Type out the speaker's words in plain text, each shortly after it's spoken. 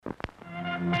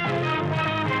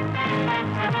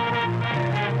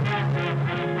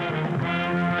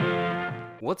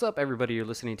What's up, everybody? You're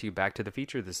listening to Back to the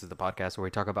Future. This is the podcast where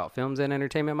we talk about films and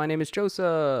entertainment. My name is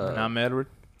Joseph. And I'm Edward.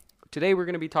 Today we're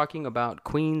going to be talking about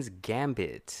Queen's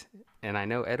Gambit. And I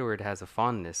know Edward has a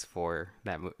fondness for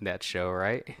that show,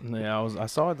 right? Yeah, I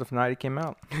saw it the night it came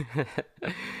out.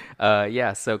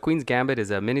 So Queen's Gambit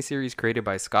is a miniseries created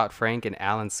by Scott Frank and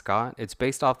Alan Scott. It's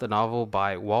based off the novel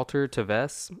by Walter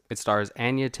Tevis. It stars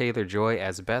Anya Taylor-Joy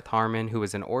as Beth Harmon, who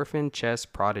is an orphan chess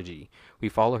prodigy. We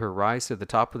follow her rise to the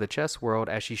top of the chess world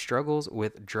as she struggles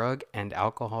with drug and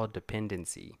alcohol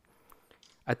dependency.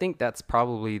 I think that's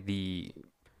probably the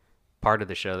part of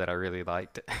the show that I really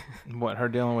liked. What, her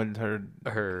dealing with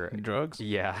her drugs?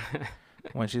 Yeah.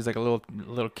 When she's like a little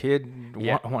kid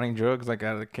wanting drugs, like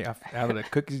out of the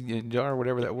cookies jar or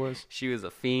whatever that was. She was a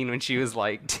fiend when she was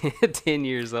like 10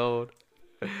 years old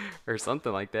or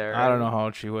something like that. Right? I don't know how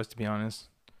old she was, to be honest.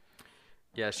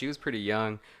 Yeah, she was pretty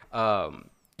young.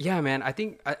 Yeah, man, I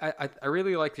think I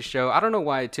really like the show. I don't know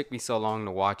why it took me so long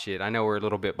to watch it. I know we're a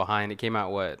little bit behind. It came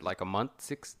out, like a month,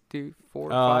 6 to 4 or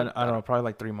 5? I don't know, probably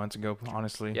like 3 months ago,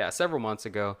 honestly. Yeah, several months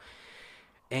ago.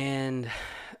 And,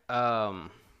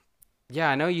 yeah,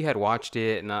 I know you had watched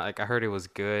it, and I heard it was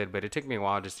good, but it took me a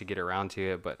while just to get around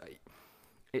to it. But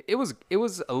it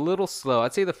was a little slow.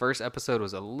 I'd say the first episode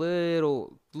was a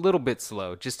little bit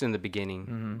slow, just in the beginning.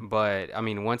 Mm-hmm. But I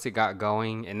mean, once it got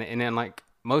going, and then like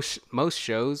most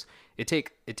shows, it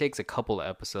takes a couple of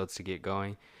episodes to get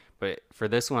going. But for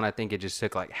this one, I think it just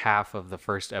took like half of the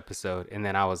first episode, and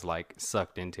then I was like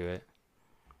sucked into it.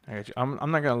 I got you. I'm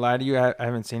not gonna lie to you. I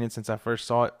haven't seen it since I first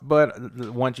saw it, but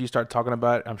once you start talking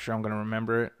about it, I'm sure I'm gonna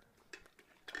remember it.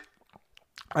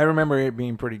 I remember it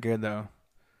being pretty good though.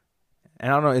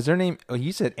 And I don't know, is her name? Oh,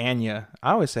 you said Anya.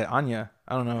 I always said Anya.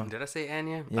 I don't know. Did I say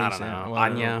Anya? Yeah, I don't know.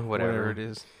 Anya, whatever it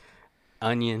is.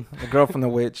 Onion. The girl from The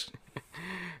Witch.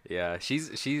 Yeah, she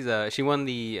won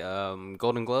the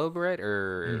Golden Globe, right?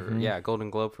 Or Mm-hmm.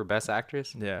 Golden Globe for Best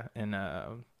Actress. Yeah, and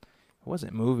what was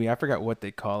it, movie? I forgot what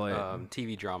they call it.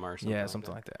 TV drama or something. Yeah,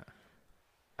 something like that.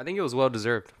 I think it was well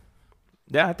deserved.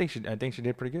 Yeah, I think she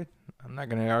did pretty good. I'm not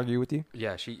gonna argue with you.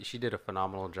 Yeah, she did a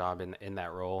phenomenal job in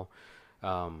that role.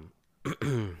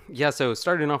 Yeah, so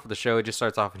starting off with the show, it just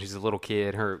starts off and she's a little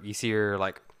kid. You see her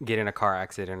like get in a car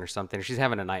accident or something. She's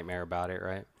having a nightmare about it,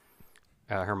 right?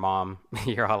 Her mom,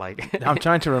 you're all like, I'm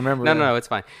trying to remember. No, it's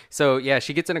fine. So yeah,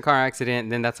 she gets in a car accident,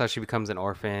 and then that's how she becomes an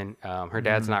orphan. Her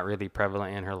dad's not really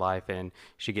prevalent in her life, and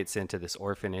she gets sent to this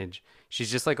orphanage. She's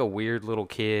just like a weird little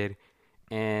kid,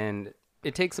 and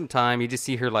it takes some time. You just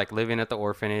see her like living at the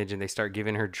orphanage, and they start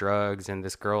giving her drugs, and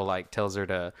this girl like tells her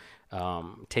to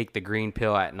take the green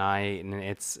pill at night, and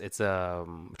it's a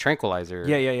tranquilizer.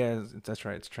 Yeah. That's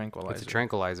right. It's tranquilizer. It's a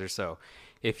tranquilizer. So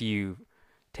if you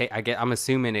I'm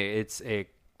assuming it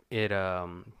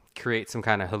creates some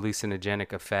kind of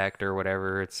hallucinogenic effect or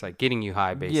whatever. It's like getting you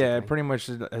high, basically. Yeah, pretty much.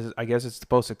 I guess it's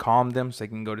supposed to calm them so they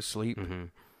can go to sleep. Mm-hmm.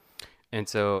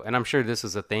 And I'm sure this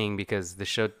was a thing because the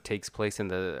show takes place in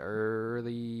the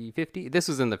early 50s. This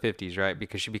was in the 50s, right?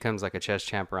 Because she becomes like a chess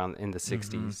champ around in the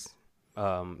 60s,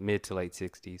 mid to late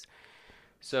 60s.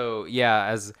 So yeah,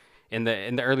 as in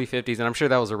the early 50s, and I'm sure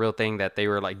that was a real thing that they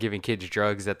were like giving kids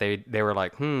drugs that they were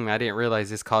like, I didn't realize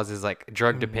this causes like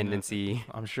drug dependency.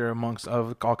 I'm sure amongst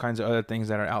all kinds of other things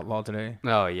that are outlawed today.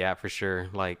 Oh yeah, for sure.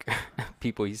 Like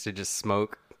people used to just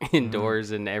smoke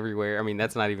indoors and everywhere. I mean,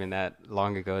 that's not even that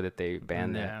long ago that they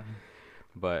banned that.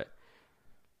 But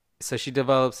so she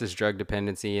develops this drug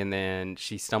dependency, and then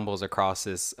she stumbles across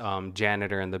this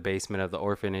janitor in the basement of the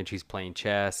orphanage who's playing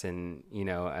chess. And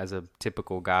as a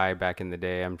typical guy back in the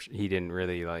day, he didn't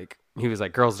really like. He was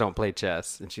like, "Girls don't play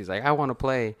chess," and she's like, "I want to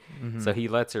play." Mm-hmm. So he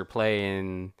lets her play,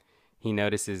 and he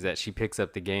notices that she picks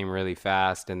up the game really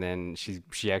fast, and then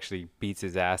she actually beats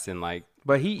his ass in like.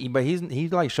 But he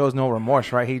like shows no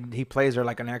remorse, right? He plays her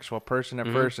like an actual person at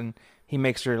first, and he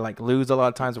makes her like lose a lot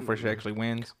of times before she actually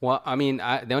wins. Well, I mean,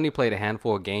 they only played a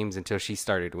handful of games until she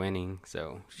started winning.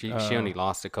 So she only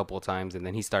lost a couple of times, and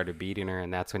then he started beating her,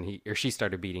 and that's when she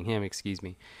started beating him, excuse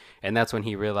me. And that's when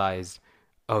he realized,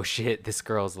 oh shit, this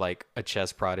girl's like a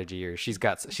chess prodigy, or she's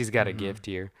got a gift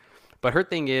here. But her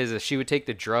thing is she would take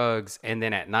the drugs, and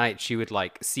then at night she would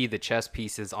like see the chess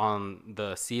pieces on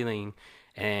the ceiling,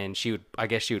 and I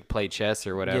guess she would play chess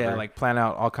or whatever. Yeah, like plan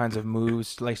out all kinds of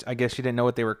moves. Like I guess she didn't know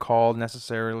what they were called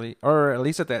necessarily, or at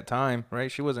least at that time,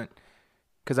 right? She wasn't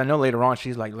Because I know later on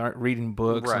she's like reading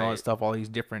books and all that Right. stuff. All these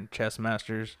different chess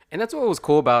masters. And that's what was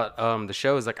cool about the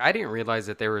show is like I didn't realize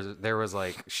that there was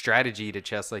like strategy to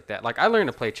chess like that. Like I learned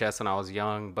to play chess when I was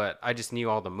young, but I just knew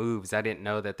all the moves. I didn't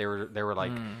know that there were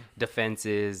like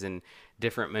defenses and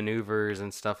different maneuvers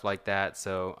and stuff like that.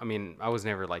 So I mean, I was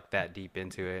never like that deep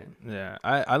into it. Yeah,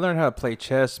 I learned how to play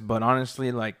chess, but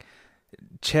honestly, like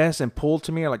chess and pool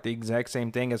to me are like the exact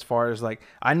same thing as far as like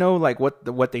I know like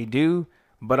what they do,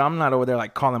 but I'm not over there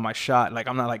like calling my shot. Like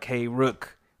I'm not like, hey,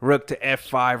 rook to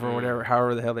f5 or whatever,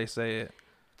 however the hell they say it.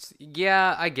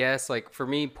 Yeah, I guess like for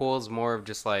me, pool's more of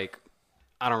just like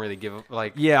I don't really give a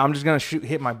like. Yeah, I'm just gonna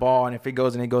hit my ball, and if it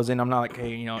goes in, it goes in. I'm not like,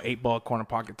 hey, 8 ball corner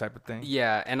pocket type of thing.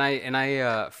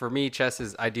 Yeah, for me, chess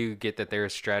is I do get that there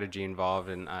is strategy involved,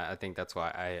 and I think that's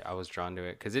why I was drawn to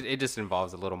it because it just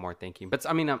involves a little more thinking. But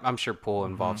I mean, I'm sure pool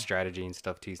involves strategy and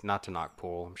stuff too. Not to knock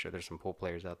pool, I'm sure there's some pool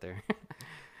players out there.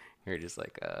 You're just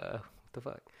like, what the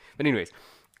fuck? But anyways,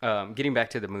 getting back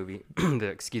to the movie,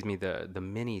 the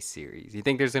mini series. You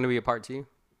think there's gonna be a part two?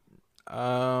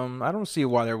 I don't see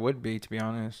why there would be, to be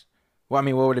honest. Well, I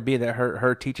mean, what would it be that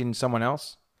her teaching someone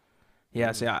else?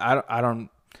 Yeah, see, I don't.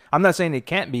 I'm not saying it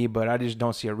can't be, but I just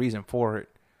don't see a reason for it.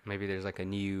 Maybe there's like a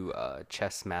new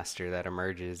chess master that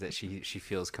emerges that she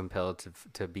feels compelled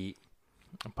to beat.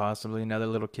 Possibly another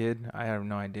little kid. I have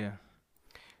no idea.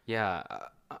 Yeah,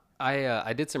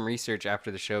 I did some research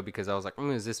after the show because I was like,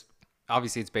 is this?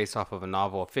 Obviously, it's based off of a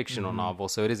novel, a fictional novel,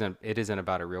 so it isn't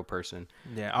about a real person.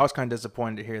 Yeah, I was kind of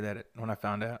disappointed to hear that when I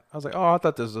found out. I was like, oh, I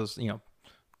thought this was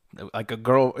like a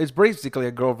girl. It's basically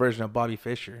a girl version of Bobby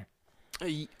Fischer.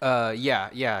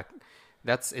 Yeah.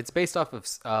 It's based off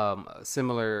of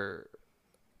similar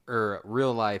or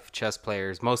real life chess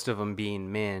players, most of them being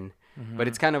men. But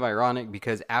it's kind of ironic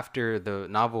because after the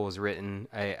novel was written,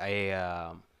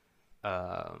 a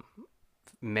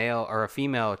male or a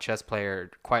female chess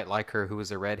player quite like her who was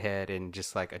a redhead and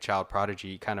just like a child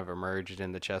prodigy kind of emerged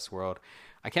in the chess world.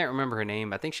 I can't remember her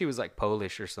name. I think she was like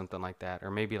Polish or something like that,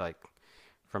 or maybe like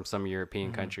from some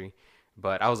European country.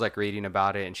 But I was like reading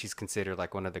about it, and she's considered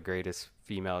like one of the greatest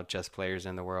female chess players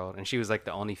in the world. And she was like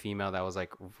the only female that was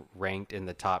like ranked in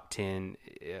the top 10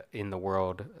 in the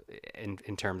world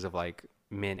in terms of like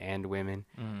men and women.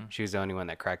 She was the only one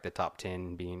that cracked the top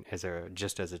 10 being as a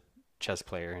chess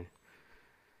player.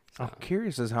 I'm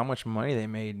curious as how much money they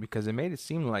made because it made it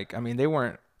seem like, I mean, they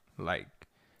weren't like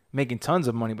making tons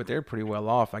of money, but they're pretty well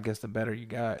off. I guess the better you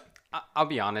got. I'll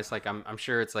be honest, like I'm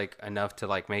sure it's like enough to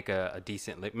like make a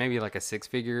decent, maybe like a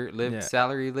 6-figure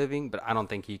salary living, but I don't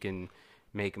think you can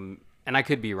make, and I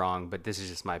could be wrong, but this is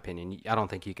just my opinion. I don't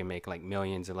think you can make like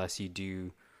millions unless you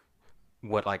do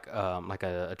what like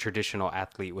a traditional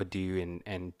athlete would do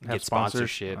and Have get sponsors?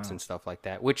 sponsorships and stuff like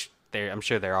that, which I'm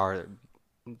sure there are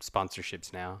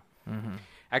sponsorships now.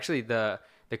 Actually, the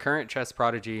current chess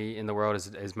prodigy in the world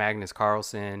is Magnus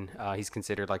Carlsen. He's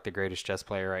considered like the greatest chess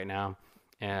player right now.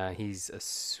 He's a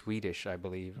Swedish, I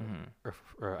believe,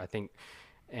 or I think,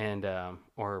 and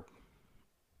or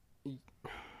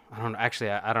I don't know.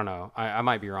 Actually, I don't know. I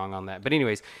might be wrong on that. But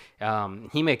anyways,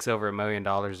 he makes over $1 million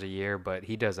a year, but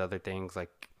he does other things like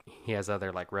he has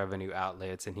other like revenue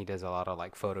outlets, and he does a lot of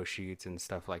like photo shoots and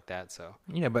stuff like that. So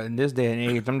Yeah, but in this day and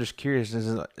age, I'm just curious: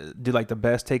 do like the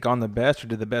best take on the best, or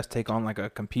do the best take on like a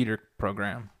computer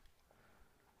program?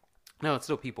 no, it's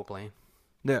still people playing.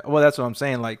 Yeah, well, that's what I'm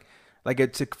saying. Like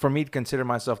it's for me to consider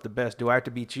myself the best. Do I have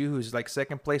to beat you, who's like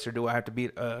second place, or do I have to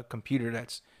beat a computer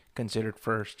that's considered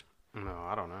first? No,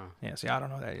 I don't know. Yeah, see, I don't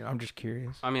know that. I'm just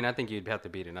curious. I mean, I think you'd have to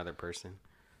beat another person.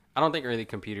 I don't think really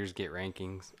computers get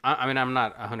rankings. I mean, I'm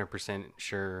not 100%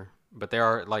 sure, but there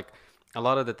are like a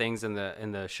lot of the things in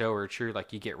the show are true.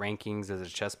 Like you get rankings as a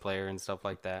chess player and stuff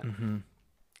like that.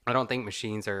 I don't think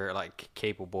machines are like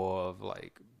capable of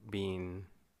like being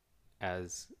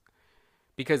as,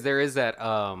 because there is that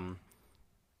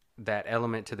that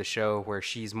element to the show where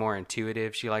she's more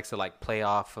intuitive. She likes to like play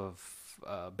off of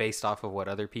based off of what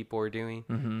other people are doing.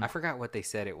 I forgot what they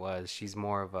said it was. She's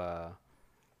more of a,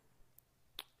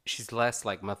 she's less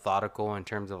like methodical in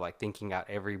terms of like thinking out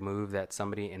every move that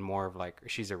somebody, and more of like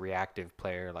she's a reactive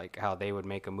player, like how they would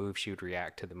make a move, she would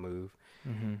react to the move.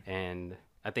 And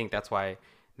I think that's why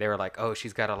they were like, oh,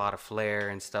 she's got a lot of flair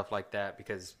and stuff like that,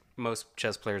 because most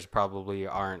chess players probably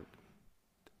aren't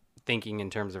thinking in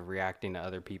terms of reacting to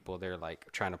other people. They're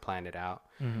like trying to plan it out.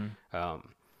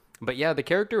 But yeah, the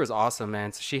character was awesome,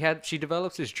 man. So she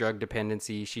develops this drug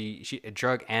dependency, she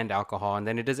drug and alcohol, and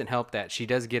then it doesn't help that she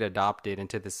does get adopted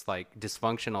into this like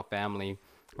dysfunctional family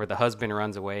where the husband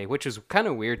runs away, which was kind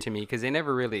of weird to me because they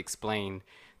never really explained.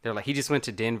 They're like, he just went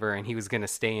to Denver and he was gonna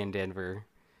stay in Denver,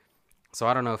 So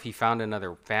I don't know if he found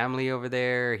another family over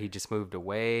there. He just moved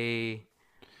away.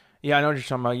 Yeah, I know what you're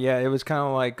talking about. Yeah, it was kind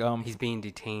of like He's being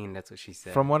detained. That's what she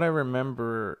said. from what I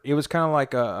remember, it was kind of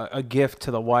like a gift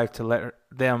to the wife to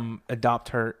them adopt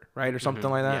her, right, or something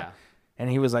like that. Yeah. And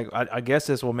he was like, I guess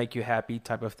this will make you happy,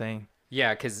 type of thing.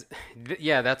 Yeah, because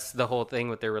yeah, that's the whole thing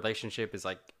with their relationship is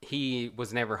like he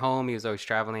was never home. He was always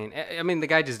traveling. I mean, the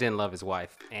guy just didn't love his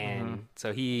wife, and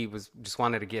so he was just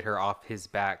wanted to get her off his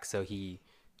back. So he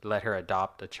let her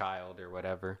adopt a child or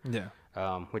whatever.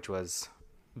 Yeah, Which was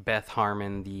Beth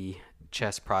Harmon, the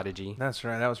chess prodigy. that's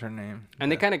right. That was her name.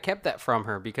 And they kind of kept that from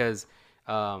her because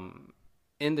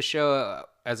in the show,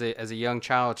 as a young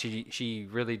child, she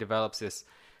really develops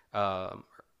um,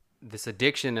 this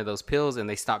addiction to those pills, and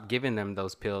they stop giving them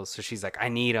those pills. So she's like, I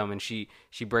need them, and she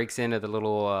breaks into the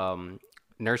little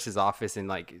nurse's office and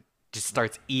like just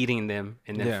starts eating them,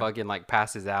 and then fucking like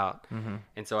passes out.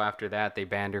 And so after that, they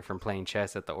banned her from playing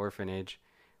chess at the orphanage.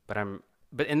 And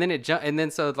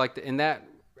then so like in that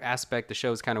aspect, the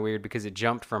show is kind of weird because it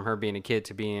jumped from her being a kid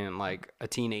to being like a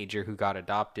teenager who got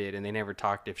adopted, and they never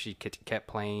talked if she kept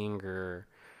playing or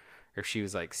if she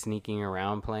was like sneaking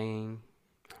around playing.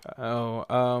 Oh,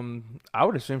 I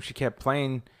would assume she kept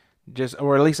playing, just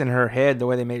or at least in her head, the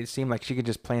way they made it seem like she could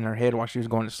just play in her head while she was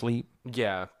going to sleep.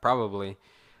 Yeah, probably.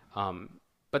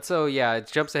 But so yeah, it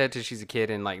jumps ahead to she's a kid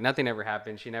and like nothing ever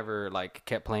happened. She never like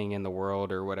kept playing in the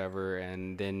world or whatever,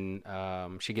 and then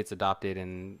she gets adopted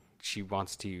and she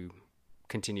wants to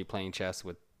continue playing chess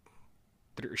with.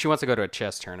 She wants to go to a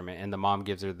chess tournament, and the mom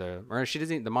gives her the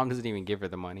mom doesn't even give her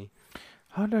the money.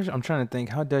 I'm trying to think.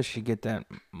 How does she get that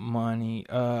money?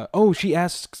 Oh, she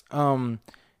asks.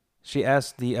 She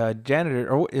asked the janitor,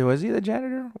 or was he the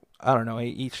janitor? I don't know.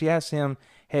 She asked him,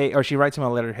 hey, or she writes him a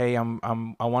letter. Hey, I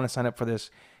want to sign up for this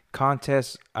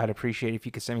contest. I'd appreciate it if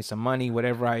you could send me some money.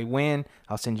 Whatever I win,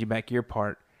 I'll send you back your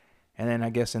part. And then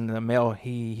I guess in the mail,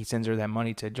 he sends her that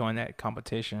money to join that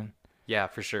competition. Yeah,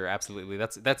 for sure, absolutely.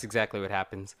 That's exactly what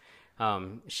happens.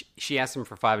 She asks him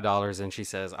for $5, and she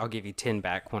says, "I'll give you 10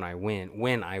 back when I win."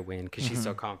 Because she's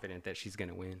so confident that she's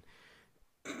gonna win.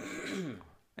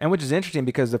 And which is interesting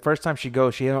because the first time she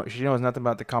goes, she knows nothing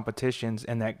about the competitions,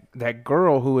 and that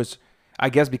girl who is, I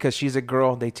guess because she's a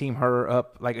girl, they team her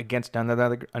up like against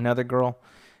another girl,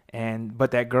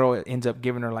 but that girl ends up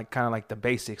giving her like kind of like the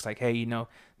basics, like, hey,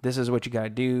 this is what you got to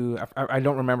do. I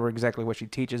don't remember exactly what she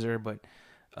teaches her, but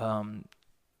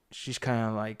she's kind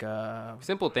of like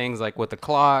simple things like with the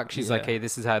clock. She's like, hey,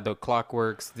 this is how the clock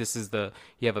works.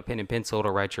 You have a pen and pencil to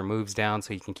write your moves down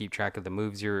so you can keep track of the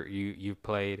moves you've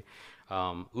played.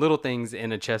 Little things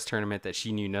in a chess tournament that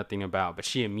she knew nothing about, but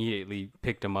she immediately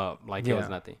picked them up like it was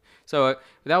nothing. So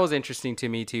that was interesting to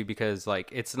me too, because like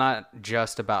it's not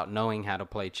just about knowing how to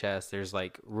play chess. There's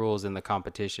like rules in the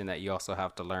competition that you also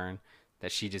have to learn.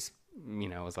 That she just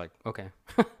was like, okay,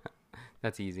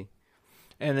 that's easy.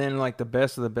 And then like the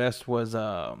best of the best was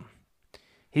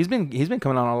he's been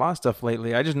coming on a lot of stuff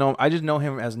lately. I just know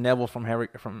him as Neville from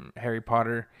Harry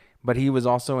Potter, but he was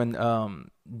also in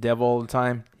Devil all the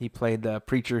time. He played the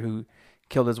preacher who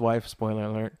killed his wife. Spoiler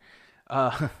alert.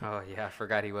 Oh yeah, I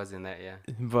forgot he was in that. Yeah.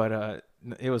 But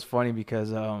it was funny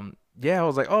because I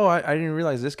was like, oh, I didn't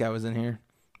realize this guy was in here.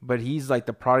 But he's like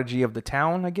the prodigy of the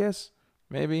town, I guess,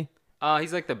 maybe.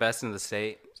 He's like the best in the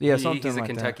state. Yeah, something he's a like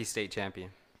Kentucky state champion.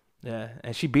 Yeah,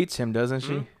 and she beats him, doesn't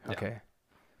she? Mm-hmm. Okay. Yeah.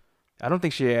 I don't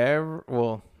think she ever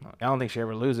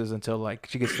loses until like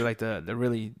she gets to like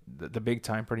the big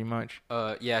time, pretty much.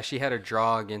 Yeah, she had a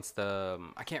draw against the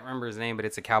I can't remember his name, but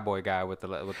it's a cowboy guy with the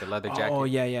leather jacket. Oh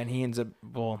yeah, and he ends up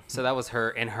So that was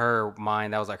in her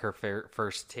mind. That was like her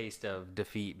first taste of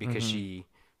defeat because she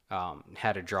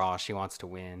had a draw. She wants to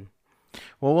win.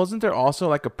 Well, wasn't there also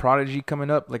like a prodigy coming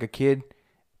up, like a kid,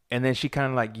 and then she kind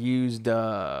of like used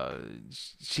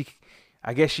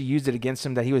I guess she used it against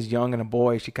him that he was young and a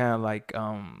boy. She kind of like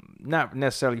not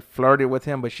necessarily flirted with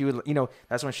him, but she would,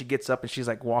 that's when she gets up and she's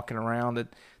like walking around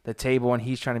the table and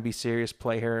he's trying to be serious,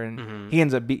 play her, and she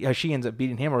ends up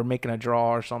beating him or making a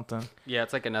draw or something. Yeah,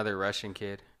 it's like another Russian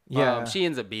kid. Yeah, she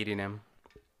ends up beating him.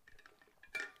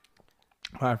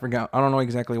 I forgot. I don't know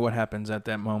exactly what happens at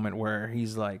that moment where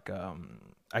he's like,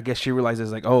 I guess she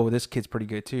realizes like, oh, this kid's pretty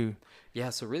good too. Yeah,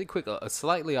 so really quick, a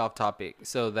slightly off topic.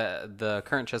 So the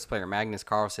current chess player, Magnus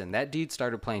Carlsen, that dude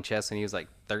started playing chess when he was like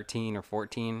 13 or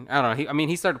 14. I don't know.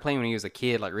 He started playing when he was a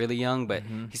kid, like really young, but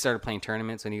he started playing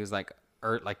tournaments when he was like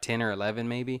 10 or 11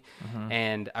 maybe.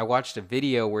 And I watched a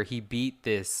video where he beat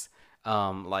this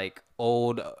like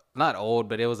not old,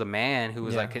 but it was a man who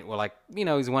was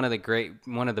he's one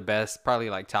of the best, probably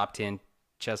like top 10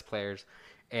 chess players.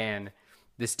 And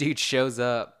this dude shows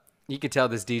up you could tell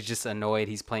this dude's just annoyed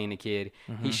he's playing a kid.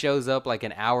 He shows up like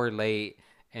an hour late,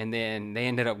 and then they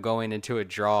ended up going into a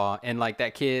draw, and like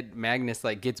that kid Magnus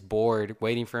like gets bored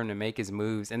waiting for him to make his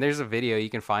moves, and there's a video, you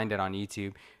can find it on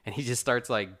YouTube, and he just starts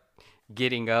like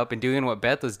getting up and doing what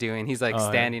Beth was doing. He's like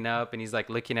standing up, and he's like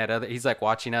looking at he's like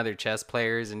watching other chess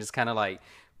players, and just kind of like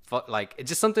it's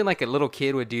just something like a little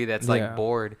kid would do that's like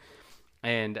bored.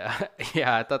 And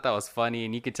yeah, I thought that was funny,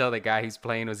 and you could tell the guy who's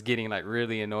playing was getting like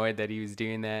really annoyed that he was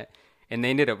doing that. And they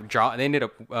ended up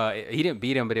he didn't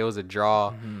beat him, but it was a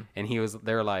draw. And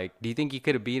they were like, do you think you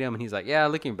could have beat him? And he's like, yeah,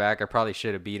 looking back, I probably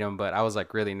should have beat him, but I was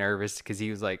like really nervous because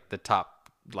he was like the top,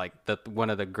 like one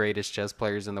of the greatest chess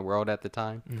players in the world at the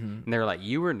time. And they were like,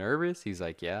 you were nervous? He's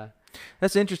like, yeah.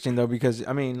 That's interesting though, because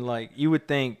I mean, like you would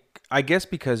think, I guess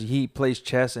because he plays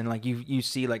chess and like you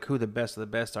see like who the best of the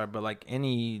best are, but like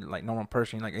any like normal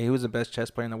person, like, hey, who's the best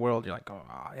chess player in the world? You're like, oh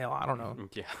hell, I don't know.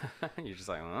 Yeah, you're just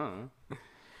like, oh.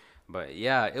 But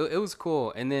yeah, it was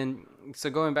cool. And then, so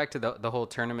going back to the whole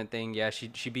tournament thing, yeah,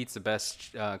 she beats the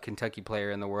best Kentucky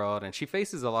player in the world, and she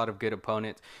faces a lot of good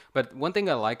opponents. But one thing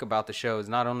I like about the show is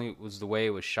not only was the way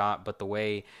it was shot, but the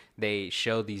way they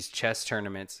show these chess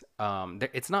tournaments.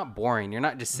 It's not boring. You're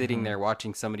not just sitting there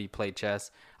watching somebody play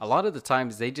chess. A lot of the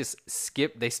times they just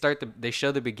skip. They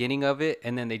show the beginning of it,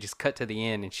 and then they just cut to the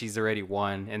end, and she's already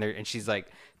won, and she's like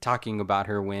talking about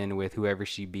her win with whoever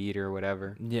she beat or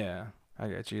whatever. Yeah. I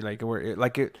get you.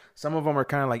 Some of them are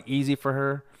kind of like easy for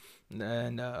her,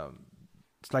 and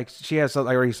it's like she has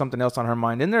already something else on her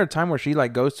mind. Isn't there a time where she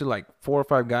like goes to like 4 or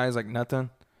 5 guys like nothing?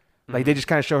 Like they just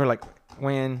kind of show her like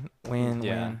win.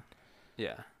 Yeah.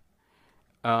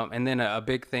 And then a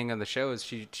big thing of the show is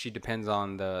she depends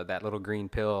on that little green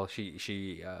pill.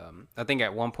 She I think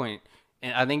at one point,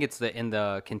 and I think it's in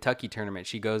the Kentucky tournament,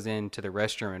 she goes into the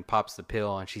restroom and pops the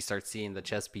pill, and she starts seeing the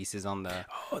chess pieces on the.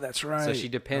 Oh, that's right. So she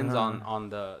depends on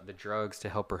the drugs to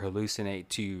help her hallucinate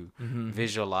to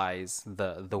visualize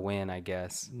the win, I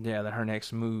guess. Yeah, her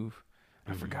next move.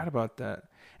 I forgot about that.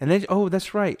 And then, oh,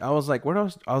 that's right. I was like, where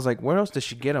else? Where else does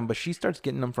she get them? But she starts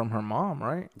getting them from her mom,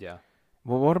 right? Yeah.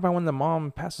 Well, what about when the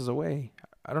mom passes away?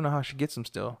 I don't know how she gets them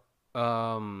still.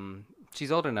 She's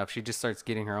old enough. She just starts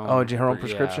getting her own. Oh, her own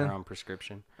prescription? Yeah, her own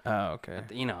prescription. Oh, okay.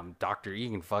 I'm doctor. You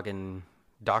can fucking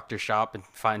doctor shop and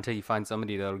until you find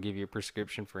somebody that'll give you a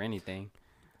prescription for anything.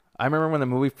 I remember when the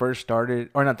movie first started,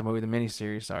 or not the movie, the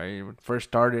miniseries, sorry, first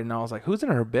started, and I was like, who's in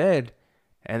her bed?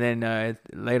 And then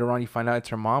later on you find out it's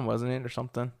her mom, wasn't it, or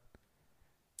something?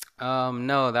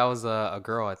 No, that was a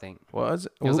girl, I think. Was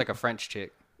it? It was like a French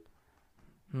chick.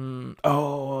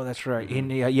 Oh, that's right.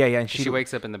 Yeah. And she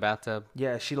wakes up in the bathtub.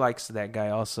 Yeah, she likes that guy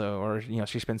also, or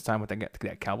she spends time with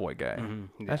that cowboy guy.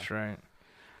 Yeah. That's right.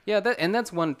 Yeah,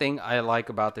 that's one thing I like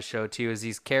about the show too, is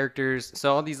these characters.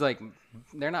 So all these, like,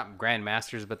 they're not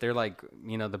grandmasters, but they're like,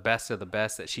 the best of the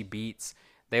best that she beats.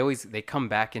 They come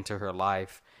back into her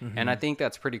life, and I think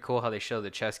that's pretty cool how they show the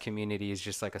chess community is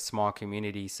just like a small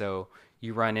community. So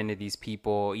you run into these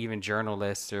people, even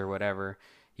journalists or whatever.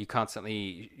 You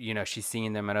constantly, she's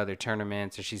seeing them at other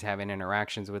tournaments, or she's having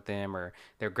interactions with them, or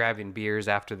they're grabbing beers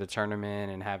after the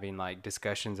tournament and having like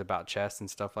discussions about chess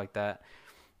and stuff like that.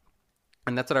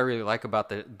 And that's what I really like about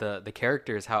the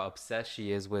character, is how obsessed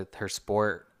she is with her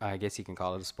sport. I guess you can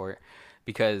call it a sport,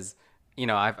 because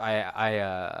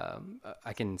I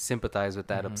can sympathize with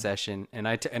that obsession, and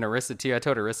and Arissa too. I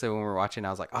told Arissa when we were watching, I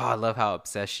was like, oh, I love how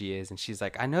obsessed she is, and she's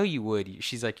like, I know you would.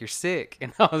 She's like, you're sick,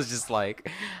 and I was just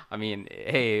like, I mean,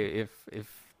 hey,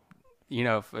 if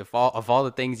all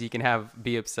the things you can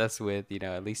be obsessed with,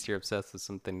 at least you're obsessed with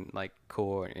something like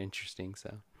cool or interesting.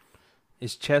 So,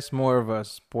 is chess more of a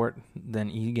sport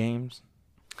than e-games?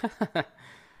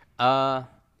 No,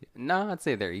 I'd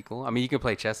say they're equal. I mean, you can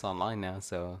play chess online now,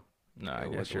 so. No, I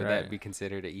guess you're would right. that be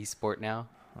considered an e-sport now?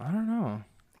 I don't know.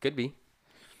 Could be.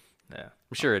 Yeah,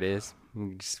 I'm sure it is.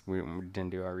 We didn't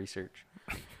do our research.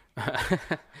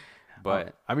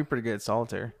 But I'd be pretty good at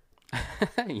solitaire.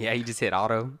 Yeah, you just hit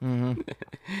auto.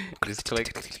 Just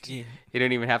click. You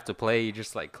don't even have to play. You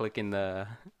just like click in the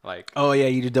like. Oh yeah,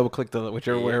 you just double click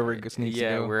wherever it needs to go.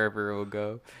 Yeah, wherever it will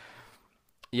go.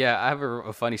 Yeah, I have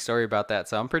a funny story about that.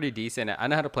 So I'm pretty decent. I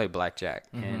know how to play blackjack,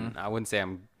 and I wouldn't say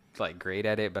I'm like great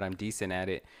at it, but I'm decent at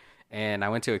it. And I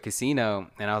went to a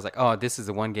casino, and I was like, oh, this is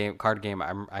the one card game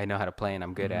I know how to play and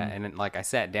I'm good at. And then, like, I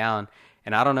sat down,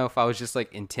 and I don't know if I was just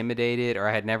like intimidated, or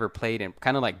I had never played in,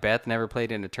 kind of like Beth never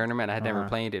played in a tournament. I had never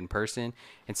played in person.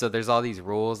 And so there's all these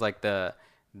rules, like the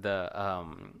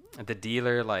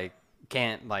dealer like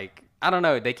can't, like, I don't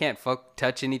know, they can't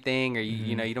touch anything, or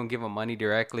you you don't give them money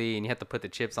directly, and you have to put the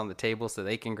chips on the table so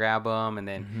they can grab them. And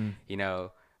then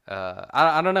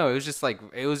I don't know. It was just like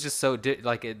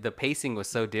the pacing was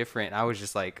so different. I was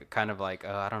just like kind of like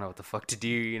I don't know what the fuck to do,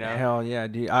 you know? Hell yeah,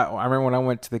 dude. I remember when I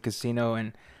went to the casino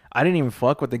and I didn't even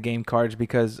fuck with the game cards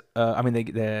because I mean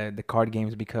the card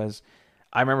games because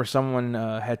I remember someone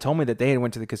had told me that they had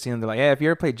went to the casino. They're like, yeah, if you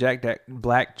ever play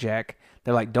blackjack,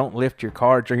 they're like, don't lift your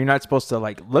cards or you're not supposed to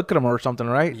like look at them or something,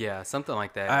 right? Yeah, something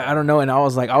like that. I don't know. And I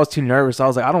was like, I was too nervous. I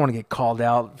was like, I don't want to get called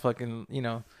out, fucking,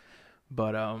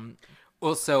 But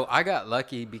Well, so I got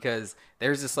lucky because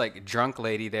there's this like drunk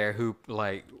lady there who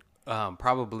like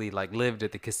probably like lived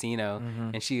at the casino,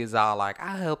 and she was all like,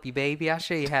 "I'll help you, baby. I'll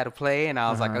show you how to play." And I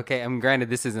was like, "Okay." I'm granted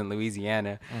this isn't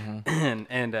Louisiana,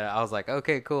 and I was like,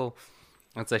 "Okay, cool."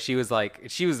 And so she was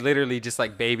literally just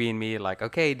like babying me, like,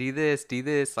 "Okay, do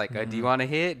this. Like, do you want to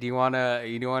hit? Do you want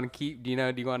to keep? Do you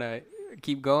want to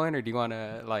keep going, or do you want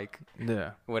to like,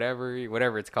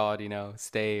 whatever it's called,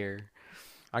 stay or?"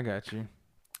 I got you.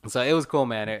 So it was cool,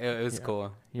 man. It was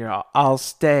cool. Yeah, I'll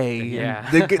stay. Yeah.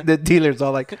 The dealer's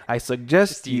all like, I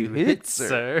suggest you hit,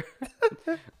 sir.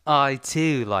 I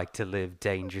too like to live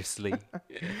dangerously.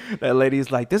 That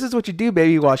lady's like, this is what you do,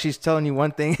 baby, while she's telling you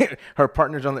one thing. Her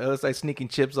partner's on the other side sneaking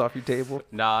chips off your table.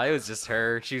 Nah, it was just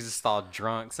her. She was just all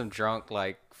drunk. Some drunk,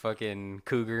 like, fucking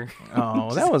cougar.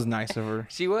 Oh, that was nice of her.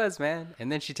 She was, man.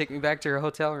 And then she took me back to her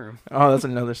hotel room. Oh, that's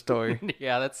another story.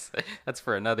 Yeah, that's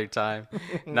for another time.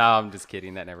 No, I'm just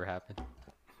kidding. That never happened.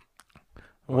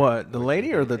 What, the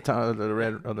lady or the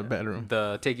bedroom?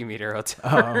 The taking me to her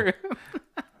hotel room.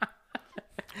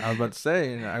 I was about to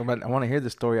say, I want to hear the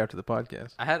story after the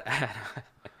podcast.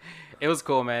 It was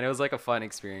cool, man. It was like a fun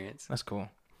experience. That's cool.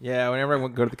 Yeah, whenever I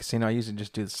go to the casino, I usually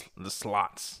just do the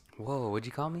slots. Whoa, what'd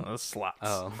you call me? The slots.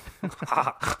 Oh.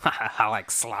 I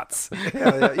like slots.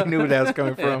 Yeah, you knew where that was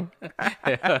coming from.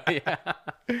 Yeah.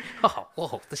 Oh,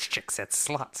 whoa, this chick said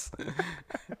slots.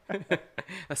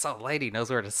 This old lady knows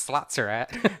where the slots are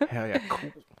at. Hell yeah,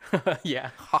 cool.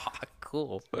 Yeah,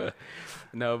 cool.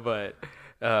 No, but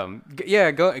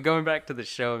yeah, going back to the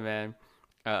show, man.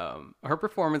 Her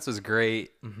performance was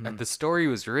great. The story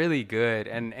was really good,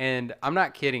 and I'm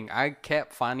not kidding. I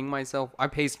kept finding myself. I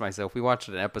paced myself. We watched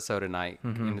an episode a night,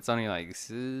 and it's only like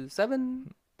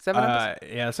seven episodes.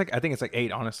 Yeah, I think it's like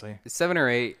 8, honestly. 7 or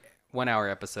 8 1-hour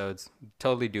episodes.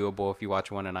 Totally doable. If you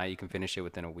watch one a night, you can finish it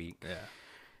within a week. Yeah.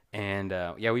 And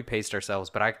yeah, we paced ourselves,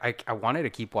 but I wanted to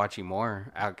keep watching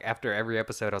more. After every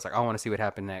episode, I was like, I want to see what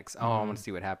happened next. Oh, I want to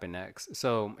see what happened next.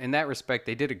 So in that respect,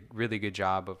 they did a really good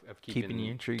job of keeping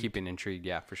you intrigued. Keeping intrigued,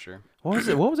 yeah, for sure. What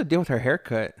was the deal with her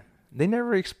haircut? They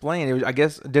never explained. It was, I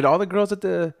guess, did all the girls at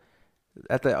the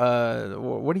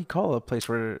what do you call a place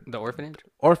where the orphanage?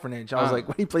 Orphanage. I was like,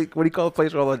 what do you call a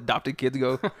place where all adopted kids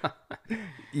go?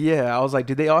 Yeah, I was like,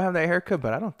 did they all have that haircut?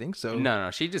 But I don't think so. No.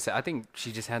 I think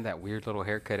she just had that weird little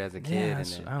haircut as a kid. Yeah,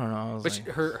 I don't know. But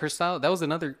her style. That was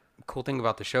another cool thing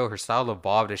about the show. Her style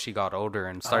evolved as she got older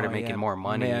and started making more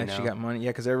money. Yeah, she got money.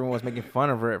 Yeah, because everyone was making fun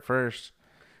of her at first.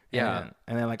 Yeah,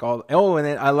 and then like and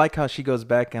then I like how she goes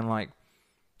back and like.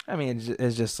 I mean,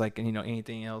 it's just like,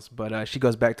 anything else. But she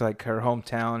goes back to like her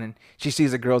hometown and she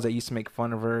sees the girls that used to make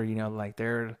fun of her, like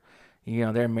they're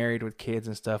married with kids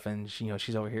and stuff. And she,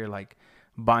 she's over here like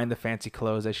buying the fancy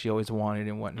clothes that she always wanted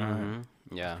and whatnot.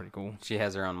 Mm-hmm. Yeah. That's pretty cool. She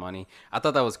has her own money. I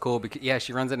thought that was cool because, yeah,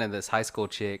 she runs into this high school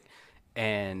chick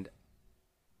and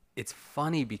it's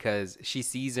funny because she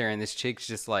sees her and this chick's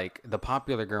just like the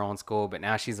popular girl in school, but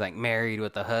now she's like married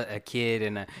with a kid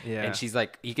and she's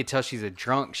like, you could tell she's a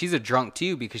drunk. She's a drunk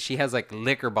too because she has like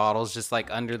liquor bottles just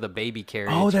like under the baby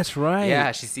carriage. Oh, that's right.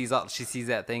 Yeah, she sees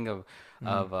that thing of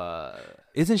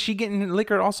Isn't she getting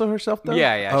liquor also herself though?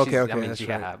 Yeah. Okay. I mean, that's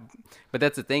right. But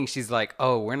that's the thing. She's like,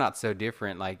 oh, we're not so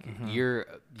different. Like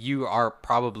you are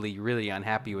probably really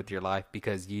unhappy with your life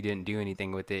because you didn't do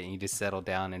anything with it and you just settled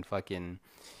down and fucking.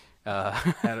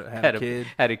 Had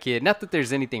a kid. Not that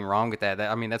there's anything wrong with that.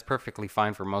 I mean, that's perfectly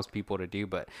fine for most people to do,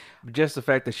 but just the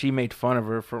fact that she made fun of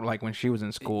her for like when she was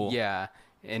in school. Yeah,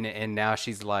 and now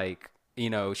she's like,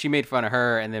 she made fun of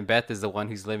her, and then Beth is the one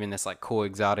who's living this like cool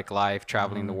exotic life,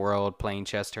 traveling the world, playing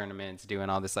chess tournaments,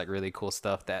 doing all this like really cool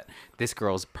stuff that this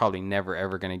girl's probably never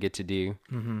ever gonna get to do.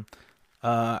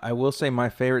 I will say my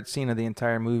favorite scene of the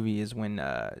entire movie is when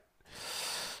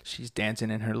she's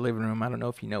dancing in her living room. I don't know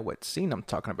if you know what scene I'm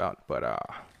talking about, but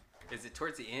is it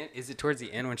towards the end? Is it towards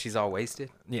the end when she's all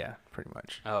wasted? Yeah, pretty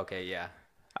much. Oh, okay, yeah.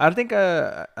 I think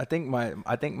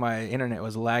my internet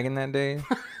was lagging that day,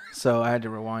 so I had to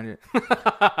rewind it.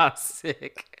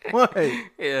 Sick. What?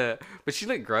 Yeah, but she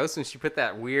looked gross when she put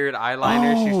that weird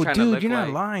eyeliner. Oh, she was trying dude, to look you're like...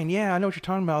 not lying. Yeah, I know what you're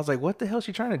talking about. I was like, what the hell is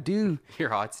she trying to do? You're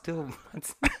hot still.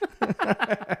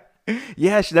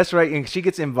 Yeah, that's right. And she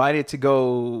gets invited to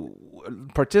go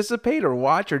participate or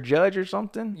watch or judge or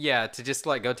something? Yeah, to just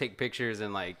like go take pictures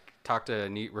and like talk to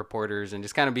neat reporters and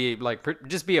just kind of be like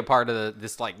just be a part of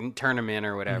this like tournament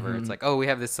or whatever. It's like, oh, we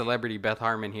have this celebrity Beth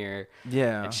Harmon here.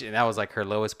 Yeah. And that was like her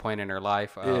lowest point in her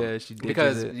life. Yeah, she ditches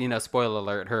because it. spoiler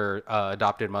alert, her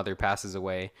adopted mother passes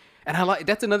away. And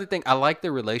that's another thing. I like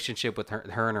the relationship with her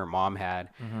and her mom had.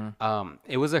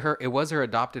 It was her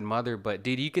adopted mother, but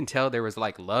dude, you can tell there was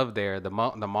like love there. The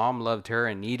mom loved her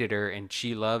and needed her, and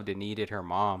she loved and needed her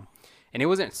mom. And it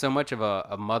wasn't so much of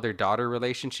a mother-daughter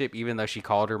relationship, even though she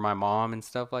called her my mom and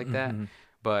stuff like that.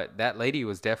 But that lady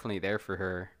was definitely there for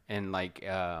her and like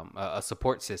a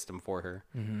support system for her.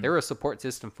 They were a support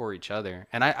system for each other.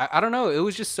 And I don't know, it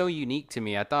was just so unique to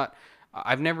me. I thought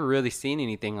I've never really seen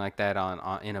anything like that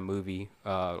on in a movie,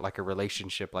 like a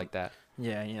relationship like that.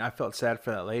 Yeah, I felt sad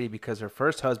for that lady because her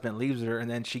first husband leaves her,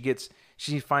 and then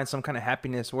she finds some kind of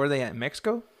happiness. Where are they at?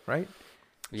 Mexico, right?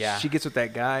 Yeah. She gets with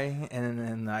that guy, and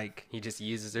then like he just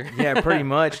uses her. Yeah, pretty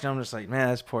much. And I'm just like, man,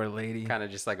 this poor lady. Kind of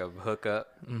just like a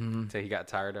hookup until he got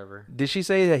tired of her. Did she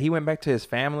say that he went back to his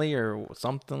family or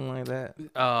something like that?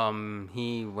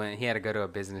 He had to go to a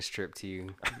business trip too.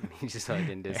 He just like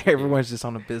didn't disappear. Everyone's just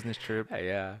on a business trip.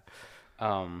 Yeah.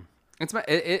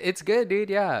 It's good, dude.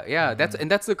 Yeah.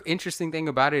 That's the interesting thing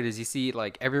about it is you see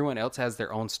like everyone else has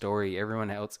their own story. Everyone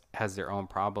else has their own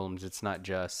problems. It's not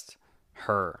just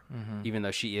her, even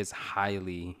though she is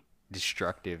highly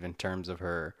destructive in terms of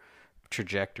her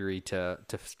trajectory to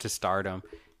stardom,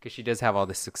 because she does have all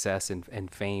this success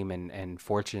and fame and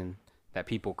fortune that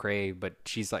people crave, but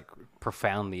she's like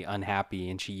profoundly unhappy,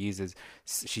 and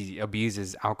she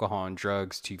abuses alcohol and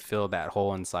drugs to fill that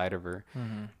hole inside of her.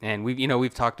 And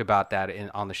we've talked about that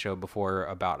on the show before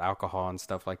about alcohol and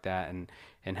stuff like that,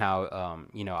 and how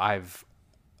I've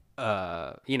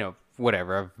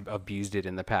whatever, I've abused it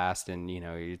in the past, and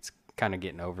it's kind of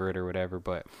getting over it or whatever,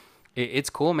 but it's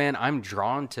cool, man. I'm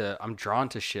drawn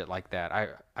to shit like that.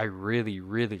 I really,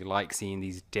 really like seeing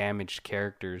these damaged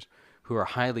characters who are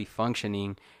highly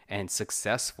functioning and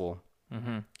successful,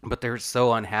 but they're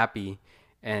so unhappy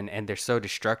and they're so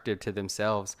destructive to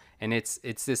themselves. And it's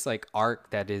this like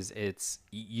arc that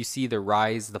you see the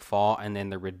rise, the fall, and then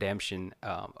the redemption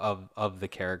of the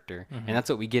character. And that's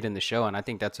what we get in the show. And I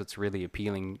think that's what's really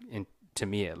appealing to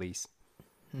me, at least.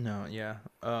 No, yeah.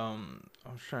 I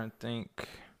was trying to think.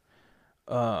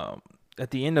 At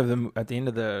the end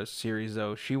of the series,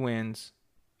 though, she wins.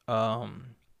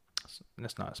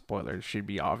 That's not a spoiler. It should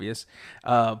be obvious.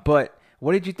 But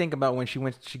what did you think about when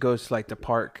she goes to like the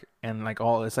park and like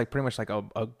it's like pretty much like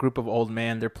a group of old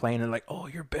men, they're playing and like, oh,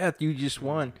 you're Beth, you just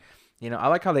won. I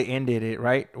like how they ended it,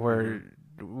 right? Where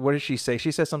what did she say?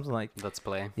 She said something like, let's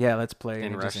play. Yeah, let's play.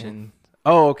 In Russian.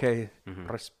 Oh, okay.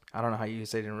 I don't know how you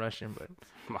say it in Russian, but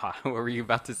what were you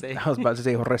about to say? I was about to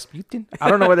say Rasputin. I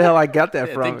don't know where the hell I got that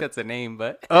from. I think that's a name,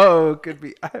 but it could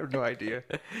be. I have no idea.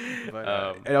 But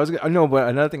but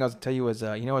another thing I was gonna tell you was,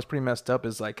 what's pretty messed up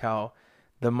is like how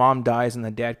the mom dies and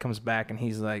the dad comes back and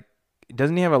he's like,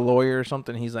 doesn't he have a lawyer or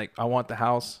something? He's like, I want the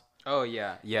house. Oh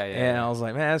yeah. And I was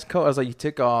like, man, that's cool. I was like, you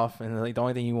took off, and like the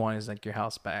only thing you want is like your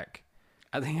house back.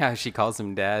 I think how she calls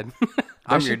him dad.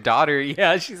 I'm your daughter.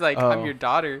 Yeah, she's like, I'm your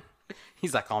daughter.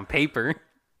 He's like, on paper.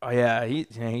 Oh yeah,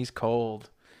 he's cold,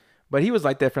 but he was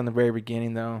like that from the very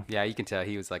beginning, though. Yeah, you can tell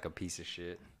he was like a piece of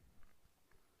shit.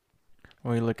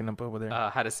 What are you looking up over there?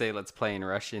 How to say let's play in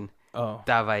Russian? Oh,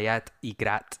 Davayat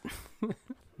igrat.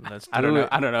 Let's do I don't know. it.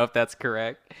 I don't know if that's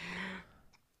correct.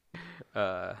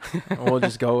 We'll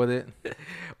just go with it.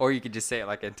 Or you could just say it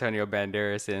like Antonio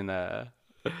Banderas in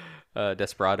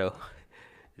Desperado.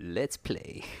 Let's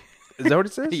play. Is that what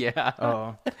it says? Yeah.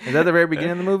 Oh, is that the very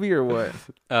beginning of the movie or what?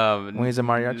 When he's a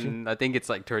mariachi? I think it's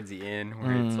like towards the end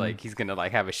where it's like he's gonna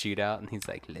like have a shootout and he's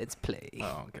like, "Let's play."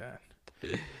 Oh god.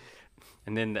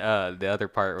 And then the other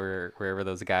part wherever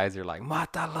those guys are like,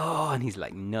 "Matalo," and he's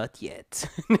like, "Not yet."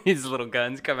 His little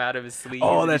guns come out of his sleeve.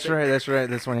 Oh, that's right. That's right.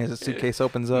 That's when his suitcase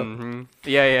opens up.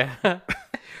 Yeah.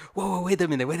 Whoa, wait a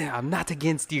minute. I'm not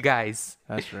against you guys.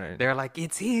 That's right. They're like,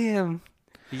 it's him.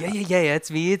 Yeah,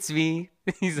 it's me.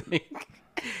 He's like,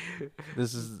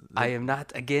 I am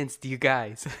not against you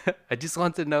guys. I just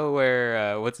want to know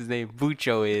where, what's his name,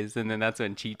 Bucho is. And then that's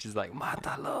when Cheech is like,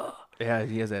 Matalo. Yeah,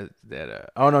 he has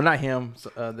that. Oh, no, not him.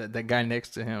 That guy next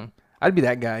to him. I'd be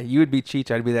that guy. You would be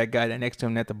Cheech. I'd be that guy that next to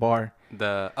him at the bar.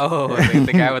 The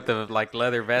guy with the like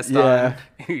leather vest on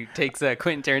who takes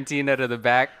Quentin Tarantino to the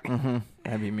back.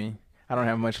 That'd be me. I don't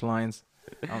have much lines.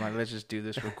 I'm like, let's just do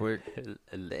this real quick.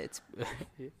 Let's.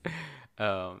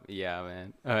 Yeah,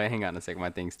 man. Hang on a second. My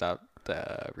thing stopped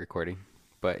recording.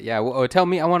 But yeah, tell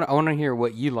me. I want to hear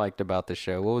what you liked about the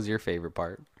show. What was your favorite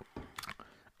part?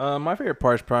 My favorite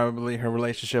part is probably her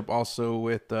relationship also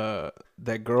with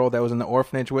that girl that was in the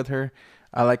orphanage with her.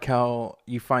 I like how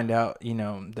you find out,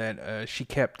 that she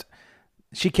kept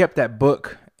that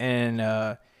book,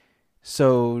 and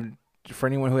so for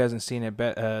anyone who hasn't seen it,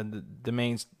 the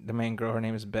main girl, her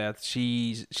name is Beth.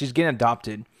 She's getting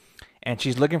adopted, and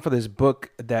she's looking for this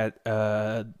book that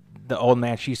the old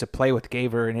man she used to play with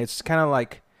gave her, and it's kind of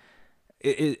like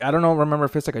I don't know. Remember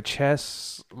if it's like a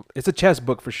chess? It's a chess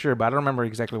book for sure, but I don't remember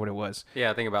exactly what it was.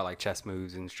 Yeah, I think about like chess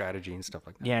moves and strategy and stuff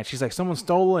like that. Yeah, and she's like, someone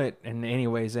stole it, and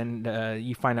anyways, and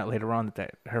you find out later on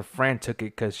that her friend took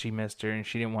it because she missed her and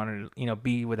she didn't want her to,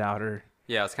 be without her.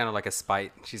 Yeah, it's kind of like a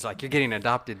spite. She's like, "You're getting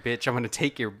adopted, bitch. I'm gonna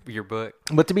take your book."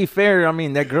 But to be fair, I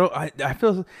mean, that girl,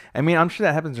 I'm sure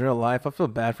that happens in real life. I feel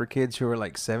bad for kids who are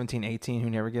like 17, 18 who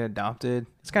never get adopted.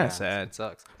 It's kind of sad. It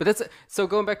sucks. But so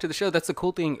going back to the show, that's the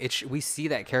cool thing. We see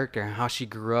that character and how she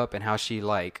grew up and how she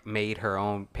like paved her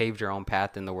own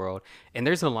path in the world. And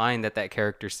there's a line that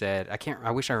character said.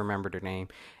 I wish I remembered her name.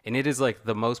 And it is like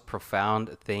the most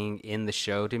profound thing in the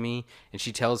show to me. And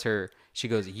she tells her, she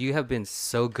goes, "You have been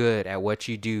so good at what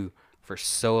you do for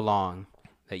so long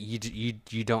that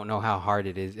you don't know how hard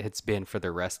it's been for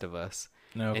the rest of us."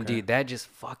 Okay. And dude, that just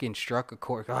fucking struck a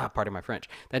chord. Pardon my French.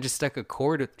 That just struck a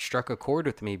chord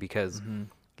with me because,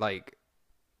 like,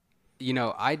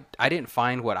 I didn't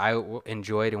find what I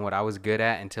enjoyed and what I was good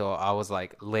at until I was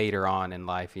like later on in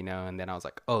life, and then I was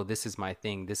like, oh, this is my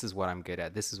thing. This is what I'm good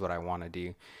at. This is what I want to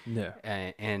do. Yeah.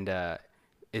 And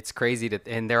it's crazy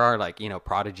and there are like,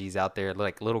 prodigies out there,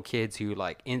 like little kids who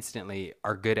like instantly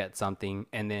are good at something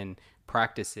and then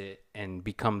practice it and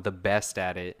become the best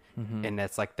at it. And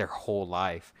that's like their whole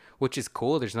life, which is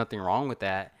cool. There's nothing wrong with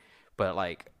that. But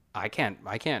like, I can't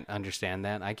understand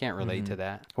that. I can't relate to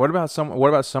that. What about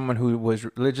someone who was,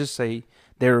 let's just say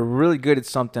they were really good at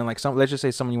something, like let's just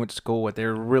say someone you went to school with, they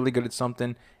were really good at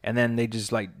something and then they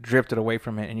just like drifted away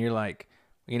from it and you're like,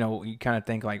 you kind of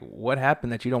think like, what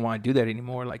happened that you don't want to do that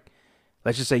anymore? Like,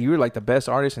 let's just say you were like the best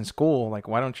artist in school. Like,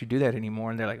 why don't you do that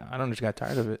anymore? And they're like, I don't just got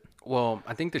tired of it. Well,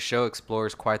 I think the show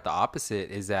explores quite the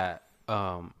opposite, is that,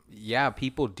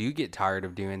 people do get tired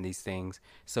of doing these things.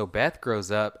 So Beth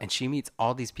grows up and she meets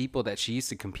all these people that she used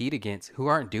to compete against who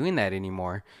aren't doing that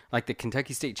anymore. Like the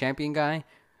Kentucky State champion guy.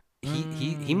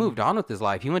 He moved on with his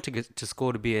life. He went to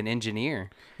school to be an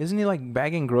engineer. Isn't he like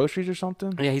bagging groceries or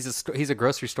something? Yeah, he's a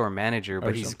grocery store manager,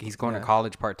 but he's going to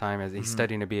college part time as he's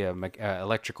studying to be a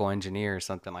electrical engineer or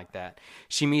something like that.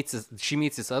 She meets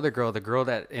this other girl, the girl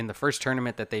that in the first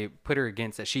tournament that they put her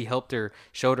against, that she helped her,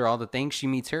 showed her all the things. She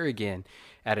meets her again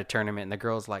at a tournament, and the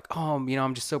girl's like, "Oh,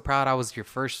 I'm just so proud. I was your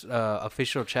first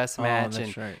official chess match."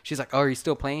 That's right. She's like, "Oh, are you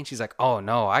still playing?" She's like, "Oh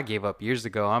no, I gave up years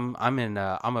ago. I'm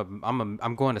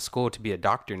going to school to be a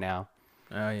doctor now."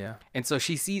 Oh yeah. And so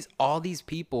she sees all these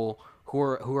people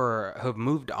who have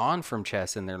moved on from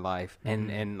chess in their life,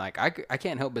 and like I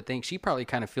can't help but think she probably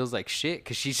kind of feels like shit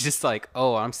because she's just like,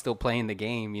 "Oh, I'm still playing the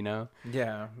game,"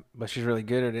 Yeah, but she's really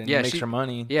good at it. And makes her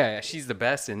money. Yeah, she's the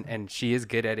best, and she is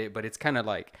good at it. But it's kind of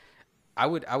like, I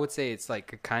would say it's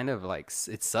like kind of like,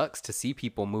 it sucks to see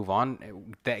people move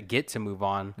on that get to move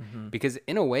on, because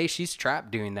in a way she's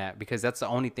trapped doing that because that's the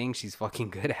only thing she's fucking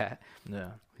good at.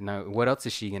 Yeah. What else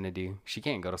is she gonna do? She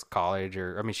can't go to college,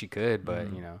 or I mean, she could, but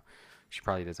she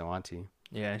probably doesn't want to.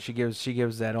 Yeah, she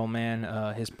gives that old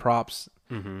man his props.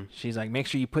 She's like, make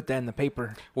sure you put that in the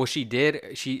paper. Well, she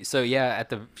did. She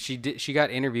got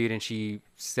interviewed and she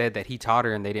said that he taught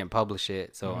her and they didn't publish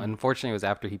it. So unfortunately, it was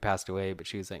after he passed away. But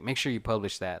she was like, make sure you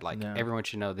publish that. Like everyone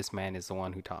should know this man is the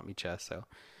one who taught me chess. So.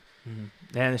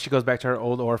 And she goes back to her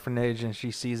old orphanage and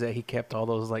she sees that he kept all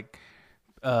those like,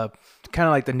 kind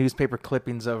of like the newspaper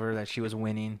clippings of her that she was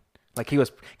winning. Like he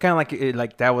was kind of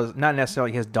like that was not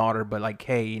necessarily his daughter, but like,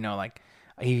 hey, like.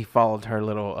 He followed her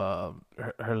little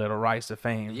rise to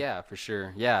fame. Yeah, for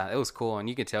sure. Yeah, it was cool, and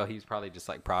you could tell he was probably just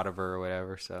like proud of her or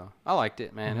whatever. So I liked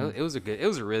it, man. It was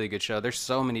a really good show. There's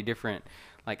so many different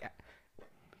like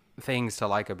things to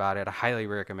like about it. I highly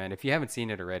recommend. If you haven't seen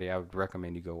it already, I would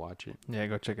recommend you go watch it. Yeah,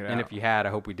 go check it out. And if you had, I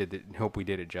hope we did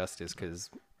it justice,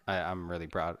 because I'm really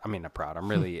proud. I mean, not proud. I'm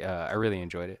really I really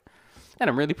enjoyed it, and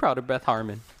I'm really proud of Beth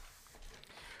Harmon.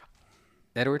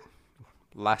 Edward,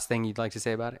 last thing you'd like to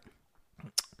say about it?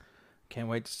 Can't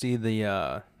wait to see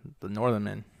the Northern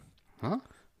Men. Huh?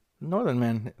 Northern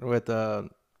Men with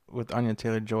Anya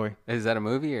Taylor-Joy. Is that a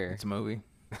movie or? It's a movie.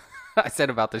 I said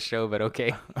about the show, but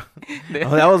okay.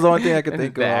 That was the only thing I could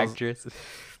think of. The actress.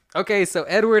 Okay, so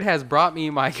Edward has brought me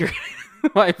my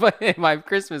my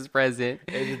Christmas present.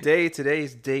 And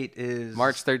today's date is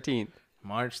March 13th.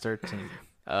 March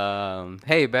 13th.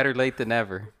 Hey, better late than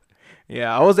never.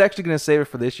 Yeah, I was actually gonna save it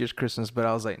for this year's Christmas, but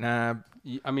I was like, nah,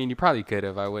 I mean, you probably could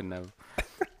have. I wouldn't have.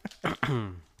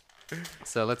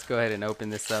 So let's go ahead and open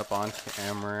this up on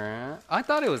camera. I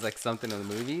thought it was like something in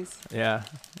the movies. Yeah.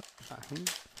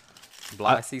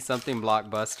 I see something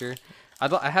Blockbuster.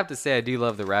 I have to say I do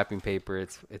love the wrapping paper.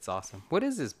 It's awesome. What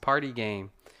is this party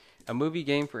game? A movie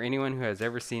game for anyone who has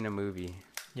ever seen a movie.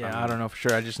 Yeah, I don't know for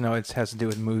sure. I just know it has to do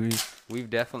with movies. We've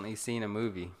definitely seen a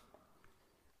movie.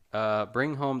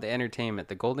 Bring home the entertainment.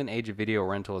 The golden age of video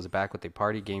rental is back with a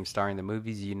party game starring the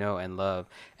movies you know and love.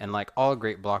 And like all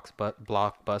great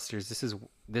blockbusters,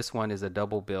 this one is a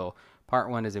double bill. Part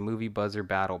 1 is a movie buzzer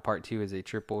battle. Part 2 is a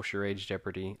triple charades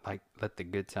Jeopardy. Like, let the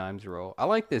good times roll. I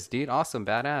like this, dude. Awesome,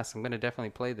 badass. I'm gonna definitely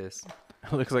play this.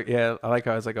 It looks like, yeah, I like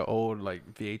how it's like an old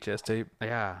like VHS tape.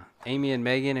 Yeah, Amy and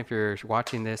Megan, if you're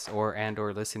watching this or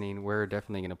listening, we're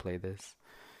definitely gonna play this.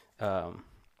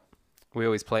 We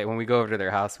always play when we go over to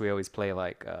their house. We always play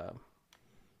like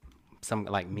some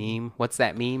like meme. What's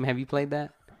that meme? Have you played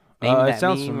that? It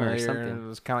sounds familiar. Or something. It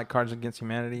was kind of like Cards Against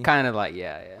Humanity. Kind of like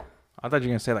yeah. I thought you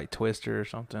were gonna say like Twister or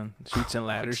something. Shoots and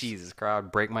ladders. Jesus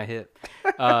Christ, break my hip.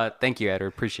 Thank you, Edward.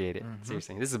 Appreciate it. Mm-hmm.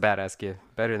 Seriously, this is a badass gift.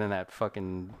 Better than that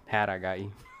fucking hat I got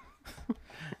you.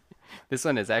 This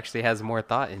one actually has more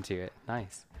thought into it.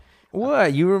 Nice.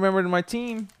 What? You remembered my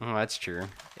team? Oh, that's true.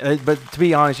 But to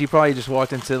be honest, you probably just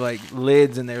walked into like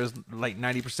Lids and there was like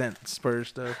 90% Spurs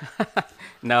stuff.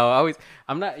 No,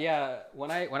 I'm not. Yeah,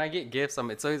 when I get gifts,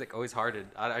 it's always hard to.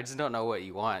 I just don't know what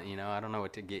you want. You know, I don't know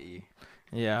what to get you.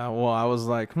 Yeah, well, I was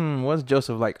like, what's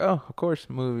Joseph like? Oh, of course,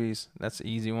 movies. That's the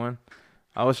easy one.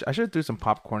 I should do some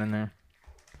popcorn in there.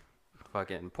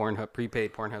 Fucking Pornhub,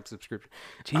 prepaid Pornhub subscription.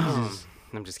 Jesus.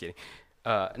 I'm just kidding.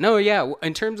 No, yeah.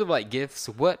 In terms of like gifts,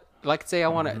 like say I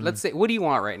want to, let's say, what do you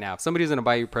want right now? If somebody's going to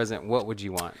buy you a present, what would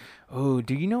you want? Oh,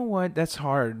 do you know what? That's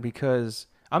hard because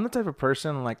I'm the type of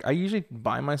person, like I usually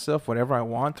buy myself whatever I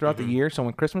want throughout the year. So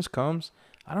when Christmas comes,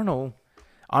 I don't know.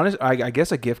 Honestly, I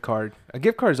guess a gift card. A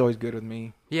gift card is always good with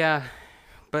me. Yeah.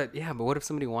 But what if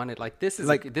somebody wanted like this is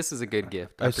a good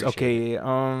gift. I appreciate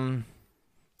it.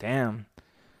 Damn.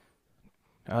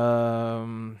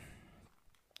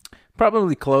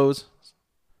 Probably clothes.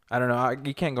 I don't know.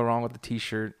 You can't go wrong with a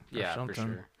t-shirt. Yeah, for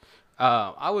sure.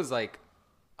 I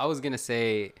was gonna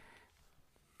say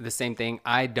the same thing.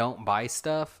 I don't buy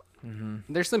stuff.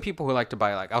 Mm-hmm. There's some people who like to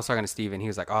buy, like I was talking to Steven. He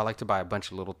was like, "Oh, I like to buy a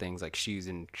bunch of little things like shoes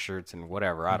and shirts and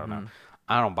whatever." I don't know.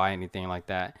 I don't buy anything like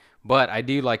that, but I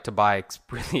do like to buy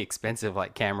really expensive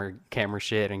like camera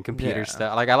shit and computer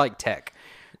stuff. Like I like tech,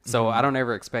 so I don't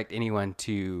ever expect anyone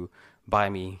to buy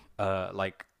me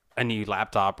like a new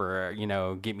laptop or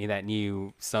get me that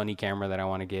new Sony camera that I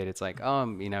want to get. It's like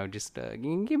just you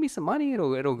can give me some money,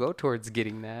 it'll go towards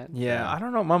getting that. I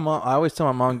don't know. My mom, I always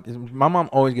tell my mom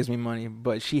always gives me money,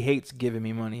 but she hates giving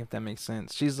me money, if that makes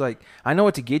sense. She's like, I know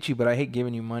what to get you, but I hate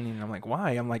giving you money. And I'm like,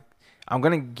 why? I'm like, I'm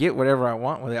gonna get whatever I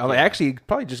want with it. I'm like, actually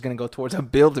probably just gonna go towards a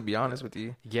bill, to be honest with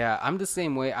you. Yeah, I'm the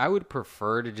same way. I would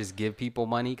prefer to just give people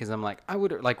money because I'm like, I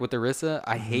would like with Arissa,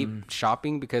 I hate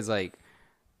shopping because like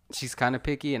she's kind of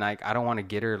picky and I don't want to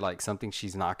get her like something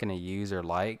she's not going to use or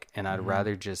like, and I'd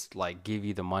rather just like give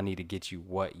you the money to get you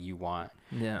what you want.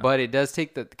 Yeah. But it does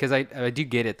take because I do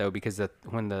get it though, because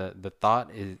when the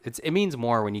thought is, it means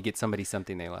more when you get somebody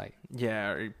something they like.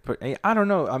 Yeah. I don't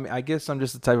know. I mean, I guess I'm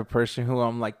just the type of person who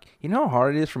I'm like, you know how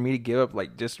hard it is for me to give up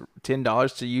like just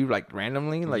 $10 to you like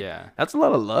randomly? Like, that's a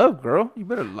lot of love, girl. You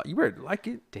better like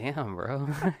it. Damn, bro.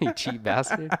 You cheap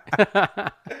bastard.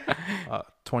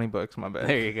 $20, my bad.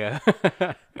 There you go.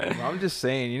 I'm just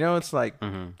saying, it's like,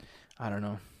 I don't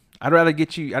know. I'd rather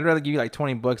give you like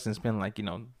 $20 than spend like,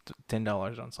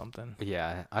 $10 on something.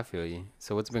 Yeah, I feel you.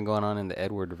 So what's been going on in the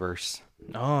Edward verse?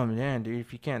 Oh man, dude,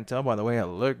 if you can't tell by the way I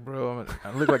look, bro,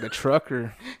 I look like a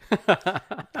trucker.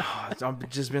 I've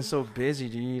just been so busy,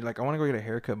 dude. Like I want to go get a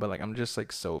haircut, but like I'm just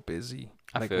like so busy,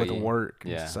 like with work.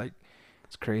 Yeah. It's like,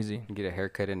 it's crazy. You get a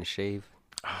haircut and a shave.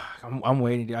 I'm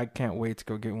waiting, dude. I can't wait to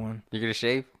go get one. You're gonna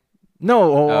shave?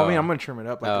 No, I mean I'm gonna trim it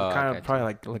up. Like kind of probably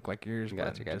like look like yours.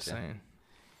 Gotcha. Just saying.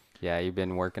 Yeah, you've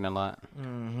been working a lot.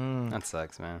 Mm-hmm. That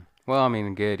sucks, man. Well, I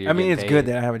mean, good. I mean, it's good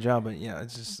that I have a job, but yeah,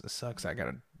 it sucks. I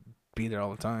gotta be there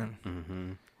all the time.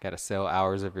 Mm-hmm. Gotta sell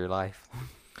hours of your life.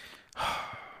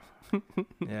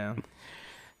 Yeah.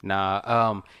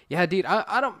 Nah. Yeah, dude.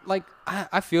 I don't like.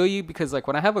 I feel you because like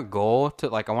when I have a goal to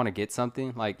like I want to get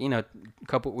something like a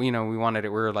couple. We wanted it.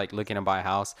 We were like looking to buy a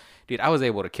house, dude. I was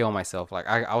able to kill myself. Like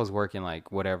I was working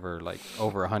like whatever, like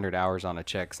over 100 hours on a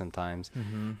check sometimes.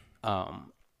 Mm-hmm.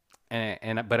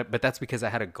 but that's because I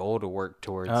had a goal to work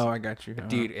towards. Oh, I got you.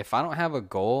 Dude, if I don't have a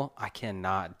goal, I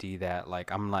cannot do that.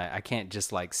 Like I can't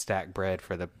just like stack bread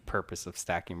for the purpose of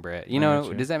stacking bread. You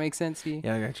know, does that make sense to you?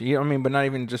 Yeah, I got you. Yeah, I mean, but not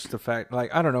even just the fact,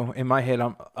 like, I don't know. In my head,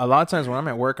 a lot of times when I'm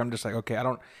at work, I'm just like, okay,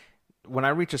 when I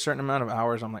reach a certain amount of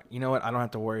hours, I'm like, you know what? I don't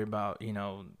have to worry about,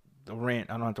 the rent.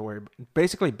 I don't have to worry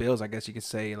basically bills, I guess you could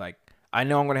say. Like, I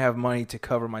know I'm going to have money to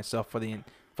cover myself for the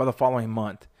following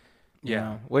month.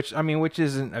 Yeah. Which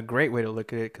isn't a great way to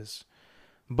look at it,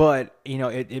 but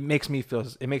it makes me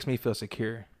feel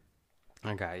secure.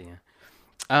 I got you.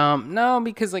 No,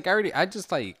 because like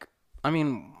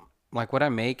like what I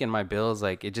make and my bills,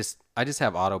 like I just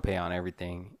have auto pay on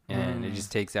everything, and it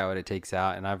just takes out what it takes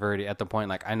out, and I've already at the point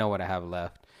like I know what I have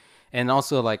left, and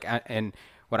also like and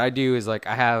what I do is like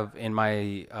I have in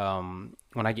my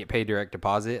when I get paid direct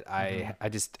deposit, I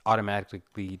just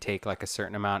automatically take like a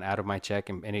certain amount out of my check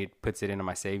and it puts it into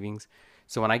my savings.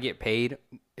 So when I get paid,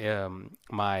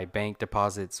 my bank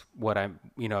deposits what I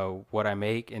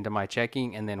make into my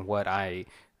checking, and then what I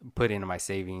put into my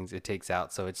savings, it takes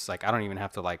out. So it's like I don't even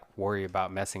have to like worry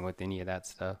about messing with any of that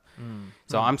stuff.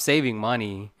 So I'm saving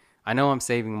money. I know I'm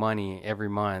saving money every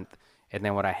month. And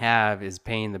then what I have is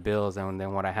paying the bills, and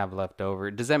then what I have left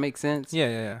over. Does that make sense?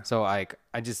 Yeah. So like,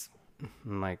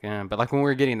 I'm like, but like when we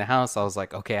were getting the house, I was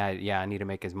like, okay, I need to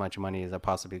make as much money as I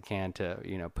possibly can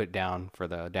to, put down for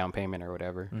the down payment or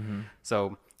whatever.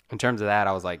 So in terms of that,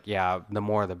 I was like, yeah, the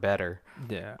more the better.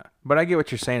 Yeah. But I get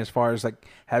what you're saying as far as like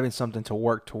having something to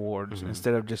work towards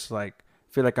instead of just like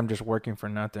feel like I'm just working for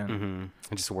nothing. I'm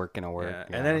just working to work.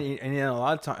 Yeah. And then a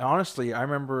lot of time, honestly, I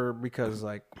remember because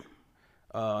like,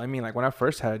 like when I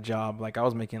first had a job, like I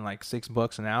was making like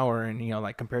 $6 an hour, and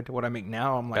like compared to what I make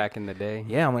now, I'm like, back in the day.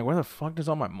 Yeah, I'm like, where the fuck does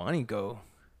all my money go?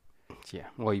 Yeah,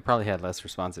 well, you probably had less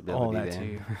responsibility. All that then.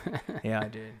 too. Yeah, I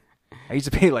did. I used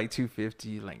to pay like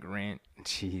 $250 like rent.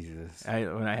 Jesus.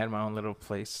 When I had my own little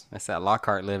place. That's that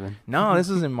Lockhart living. No, this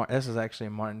is actually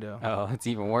in Martindale. Oh, it's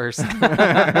even worse.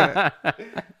 I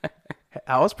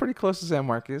was pretty close to San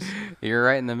Marcos. You're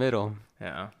right in the middle.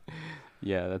 Yeah.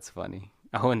 Yeah, that's funny.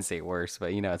 I wouldn't say worse,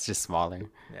 but it's just smaller.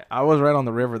 Yeah, I was right on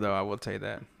the river though. I will tell you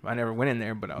that. I never went in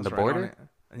there, but I was the right border? on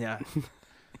it. Yeah.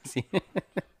 See,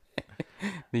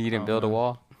 you didn't build a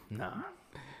wall? Nah.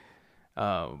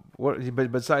 What?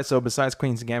 But besides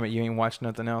Queen's Gambit, you ain't watched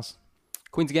nothing else?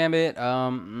 Queen's Gambit?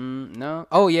 No.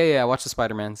 Oh yeah. I watched the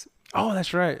Spider-Mans. Oh,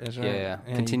 that's right. Yeah.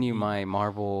 Continue my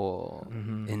Marvel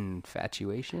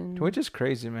infatuation. Which is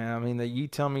crazy, man. I mean, that you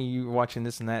tell me you watching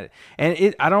this and that,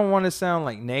 and I don't want to sound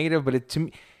like negative, but to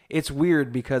me, it's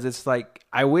weird because it's like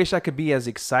I wish I could be as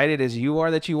excited as you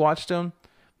are that you watched them,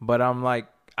 but I'm like,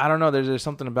 I don't know. There's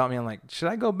something about me. I'm like, should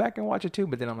I go back and watch it too?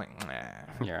 But then I'm like,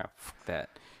 nah. Yeah, fuck that.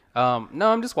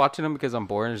 No, I'm just watching them because I'm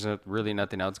bored. There's really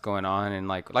nothing else going on, and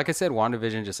like I said,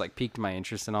 WandaVision just like piqued my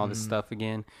interest in all this stuff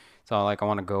again. So like I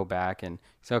want to go back, and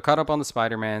so I caught up on the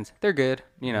Spider-Mans. They're good,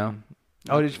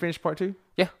 Oh, did you finish part 2?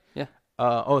 Yeah.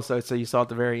 So you saw at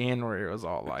the very end where it was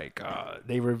all like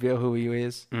they reveal who he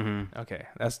is. Okay,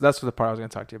 that's the part I was gonna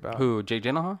talk to you about. Who? Jake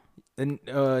Gyllenhaal? And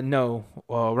no.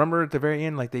 Well, remember at the very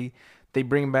end, like they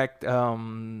bring back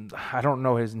I don't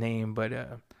know his name, but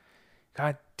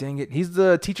God dang it, he's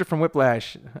the teacher from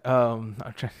Whiplash. I'm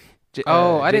trying.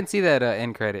 I didn't see that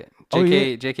end credit.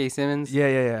 J.K. Simmons.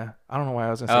 Yeah. I don't know why I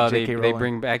was gonna say J.K. Rowling. They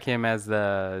bring back him as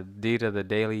the dude of the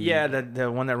Daily. Yeah,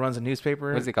 the one that runs a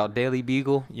newspaper. What's it called? Daily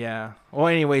Beagle. Yeah. Well,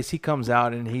 anyways, he comes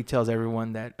out and he tells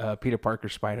everyone that Peter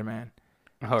Parker's Spider-Man.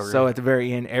 Oh, really? So at the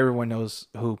very end, everyone knows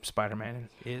who Spider-Man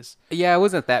is. Yeah, it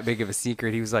wasn't that big of a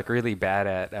secret. He was like really bad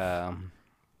at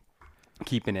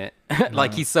keeping it.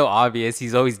 Like he's so obvious.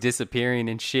 He's always disappearing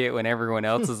and shit when everyone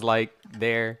else is like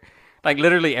there. Like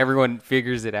literally everyone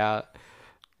figures it out.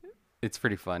 It's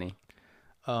pretty funny.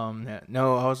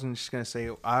 No, I wasn't just gonna say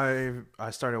I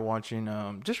started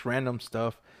watching just random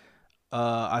stuff.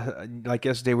 I like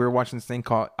yesterday we were watching this thing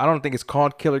called, I don't think it's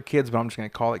called Killer Kids, but I'm just gonna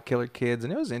call it Killer Kids,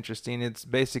 and it was interesting. It's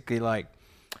basically like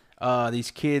these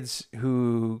kids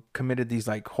who committed these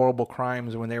like horrible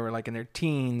crimes when they were like in their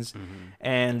teens,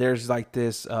 and there's like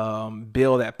this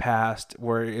bill that passed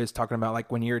where it's talking about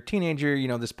like when you're a teenager,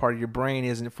 this part of your brain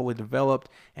isn't fully developed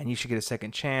and you should get a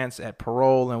second chance at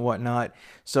parole and whatnot.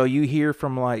 So you hear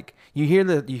from you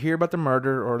hear about the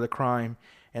murder or the crime,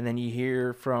 and then you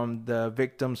hear from the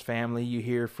victim's family, you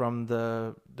hear from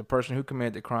the person who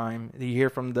committed the crime, you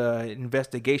hear from the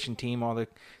investigation team, all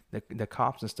the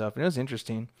cops and stuff. And it was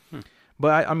interesting.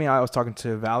 But I was talking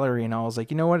to Valerie and I was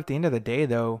like, you know what, at the end of the day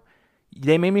though,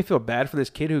 they made me feel bad for this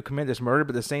kid who committed this murder,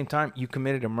 but at the same time, you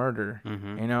committed a murder.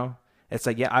 It's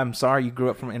like, yeah, I'm sorry you grew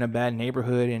up in a bad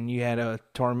neighborhood and you had a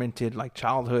tormented like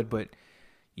childhood, but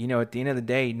at the end of the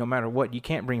day, no matter what, you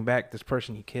can't bring back this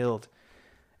person you killed.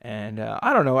 And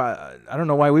I don't know. I don't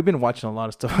know why we've been watching a lot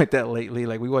of stuff like that lately.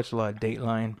 Like we watched a lot of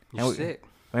Dateline. You're sick.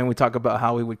 And we talk about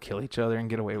how we would kill each other and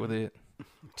get away with it.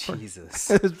 Jesus.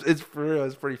 It's for real.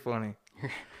 It's pretty funny.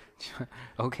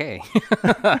 Okay.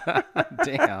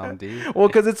 Damn, dude. Well,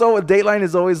 because Dateline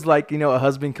is always like, a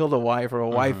husband killed a wife or a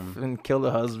wife and killed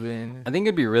a husband. I think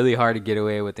it'd be really hard to get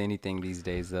away with anything these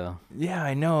days, though. Yeah,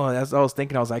 I know. That's what I was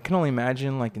thinking. I can only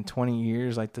imagine like in 20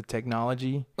 years, like the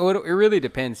technology. Well, it really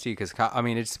depends too, because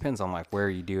it just depends on like where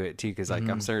you do it too. Because like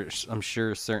I'm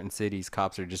sure certain cities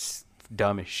cops are just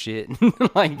dumb as shit,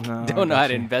 like don't know how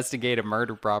to investigate a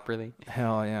murder properly.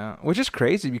 Hell yeah, which is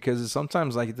crazy because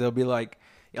sometimes like they'll be like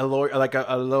a lawyer, like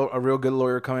a real good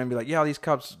lawyer come in and be like, yeah, these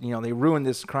cops, they ruined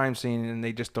this crime scene and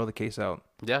they just throw the case out.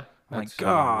 Yeah, like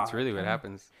God, that's really what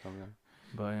happens.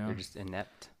 But they're just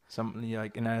inept. Something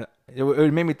like, and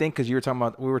it made me think because we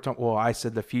were talking. Well, I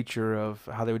said the future of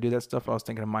how they would do that stuff. I was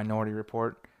thinking of Minority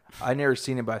Report. I never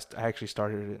seen it, but I actually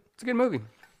started it. It's a good movie.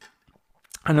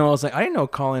 I know. I was like, I didn't know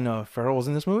Colin Farrell was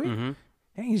in this movie. Mm-hmm.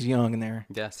 Yeah, he's young in there.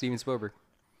 Yeah, Steven Spielberg.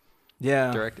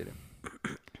 Yeah, directed it.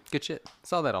 Good shit.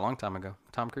 Saw that a long time ago.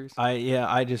 Tom Cruise.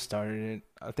 I just started it.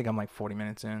 I think I'm like 40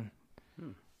 minutes in.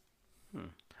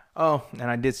 Oh, and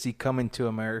I did see Coming to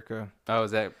America. Oh,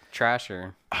 is that trash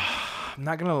or? I'm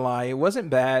not gonna lie, it wasn't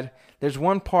bad. There's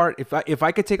one part. If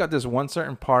I could take out this one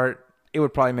certain part, it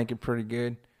would probably make it pretty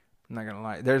good. I'm not gonna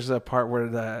lie. There's a part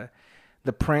where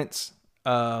the prince,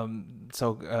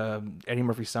 Eddie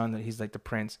Murphy's son, that he's like the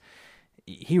prince.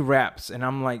 He raps, and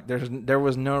I'm like, there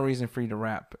was no reason for you to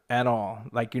rap at all.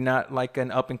 Like you're not like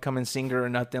an up and coming singer or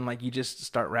nothing. Like you just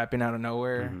start rapping out of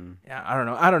nowhere. Mm-hmm. Yeah, I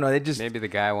don't know. They just maybe the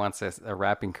guy wants a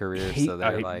rapping career, so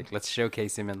they're like, let's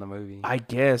showcase him in the movie. I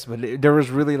guess, but there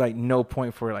was really like no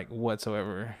point for it, like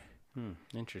whatsoever.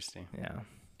 Interesting. Yeah,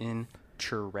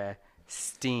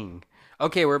 interesting.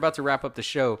 Okay, we're about to wrap up the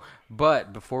show,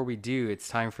 but before we do, it's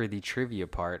time for the trivia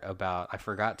part about. I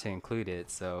forgot to include it,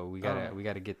 so we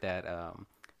gotta get that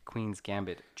Queen's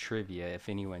Gambit trivia. If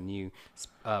anyone knew,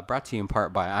 brought to you in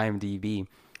part by IMDb.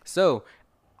 So,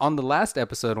 on the last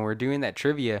episode when we were doing that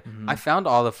trivia, I found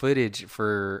all the footage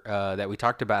for that we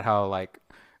talked about how like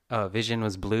Vision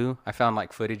was blue. I found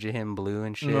like footage of him blue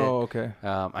and shit. Oh, okay.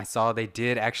 I saw they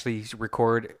did actually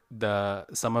record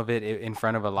some of it in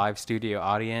front of a live studio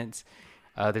audience.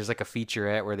 There's like a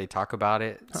featurette where they talk about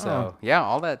it. So yeah,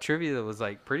 all that trivia was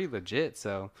like pretty legit.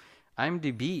 So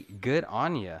IMDb, good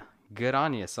on you.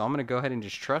 So I'm going to go ahead and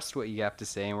just trust what you have to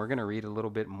say. And we're going to read a little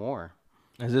bit more.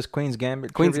 Is this Queen's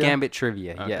Gambit trivia? Queen's Gambit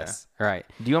trivia, okay. Yes. All right.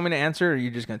 Do you want me to answer or are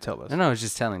you just going to tell us? No, I was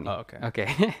just telling you. Oh, okay.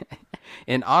 Okay.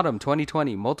 In autumn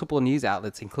 2020, multiple news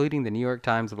outlets, including the New York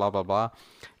Times, blah, blah, blah,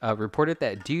 reported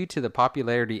that due to the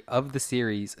popularity of the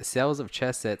series, sales of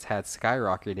chess sets had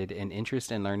skyrocketed and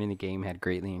interest in learning the game had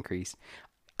greatly increased.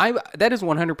 That is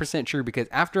 100% true because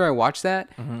after I watched that,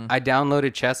 I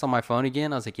downloaded chess on my phone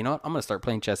again. I was like, you know what? I'm going to start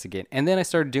playing chess again. And then I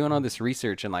started doing all this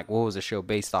research and like, what was the show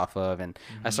based off of? And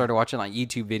I started watching like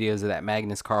YouTube videos of that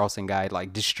Magnus Carlsen guy,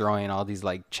 like destroying all these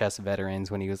like chess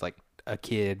veterans when he was like a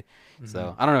kid.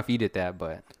 So I don't know if you did that,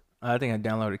 but I think I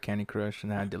downloaded Candy Crush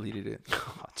and then I deleted it.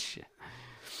 Oh, shit.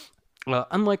 Well,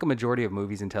 unlike a majority of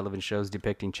movies and television shows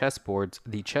depicting chessboards,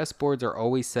 the chessboards are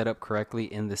always set up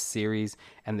correctly in the series,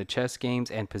 and the chess games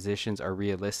and positions are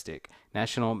realistic.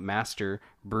 National Master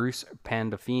Bruce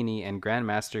Pandolfini and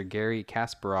Grandmaster Gary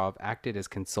Kasparov acted as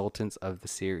consultants of the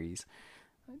series.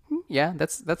 Yeah,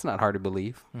 that's not hard to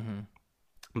believe.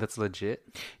 That's legit.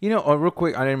 Real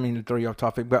quick, I didn't mean to throw you off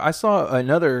topic, but I saw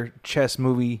another chess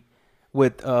movie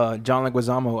with John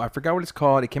Leguizamo. I forgot what it's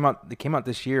called. It came out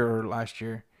this year or last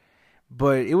year.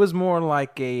 But it was more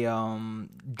like a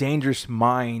Dangerous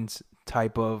Minds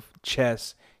type of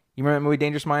chess. You remember that movie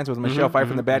Dangerous Minds with Michelle Pfeiffer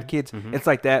and the Bad Kids? It's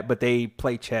like that, but they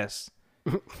play chess.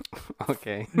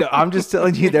 Okay. No, I'm just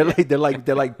telling you, they're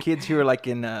like kids who are like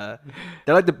in they're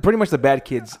like pretty much the bad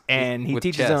kids, and he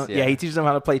teaches them. Yeah, he teaches them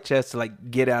how to play chess to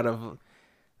like get out of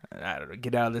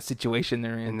the situation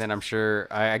they're in. And then I'm sure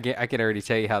I can already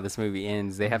tell you how this movie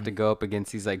ends. They have to go up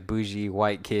against these like bougie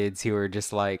white kids who are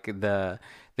just like the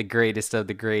greatest of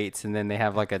the greats, and then they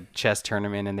have like a chess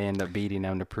tournament and they end up beating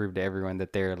them to prove to everyone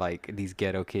that they're like these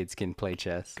ghetto kids can play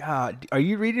chess. God, are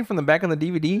you reading from the back of the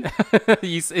DVD?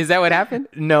 Is that what happened?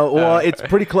 No, well, it's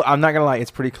pretty close. I'm not gonna lie,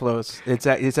 it's pretty close.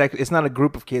 It's not a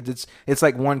group of kids. It's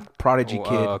like one prodigy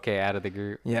kid. Oh, okay, out of the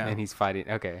group. Yeah, and he's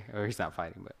fighting. Okay, or he's not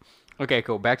fighting, but. Okay,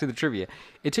 cool. Back to the trivia.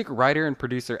 It took writer and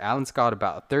producer Alan Scott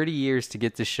about 30 years to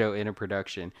get this show into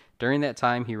production. During that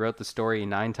time, he wrote the story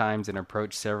 9 times and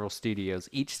approached several studios.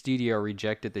 Each studio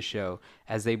rejected the show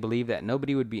as they believed that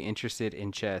nobody would be interested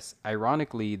in chess.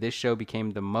 Ironically, this show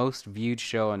became the most viewed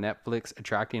show on Netflix,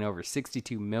 attracting over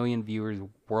 62 million viewers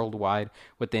worldwide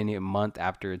within a month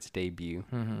after its debut.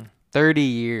 30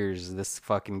 years this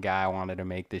fucking guy wanted to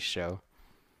make this show.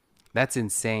 That's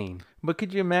insane. But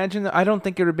could you imagine? I don't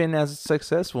think it would have been as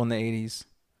successful in the 80s.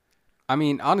 I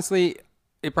mean, honestly,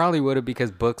 it probably would have, because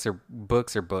books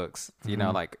are books. You know,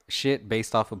 like shit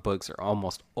based off of books are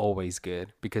almost always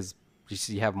good because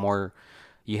you have more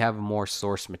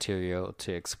source material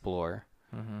to explore.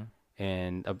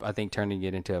 And I think turning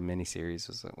it into a miniseries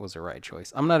was the right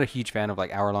choice. I'm not a huge fan of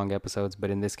like hour-long episodes, but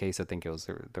in this case, I think it was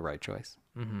the right choice.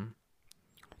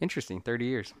 Interesting. 30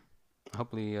 years.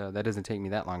 Hopefully that doesn't take me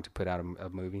that long to put out a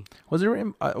movie. Was it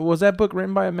written, was that book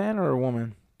written by a man or a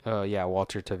woman? Yeah,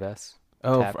 Walter Tevis.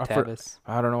 Oh, Tavis.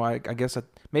 I don't know. I guess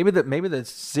maybe the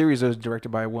series was directed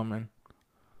by a woman.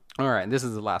 All right, this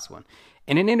is the last one.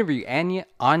 In an interview, Anya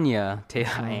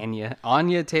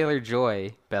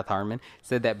Taylor-Joy, Beth Harmon,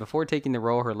 said that before taking the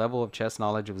role, her level of chess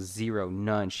knowledge was zero,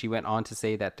 none. She went on to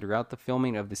say that throughout the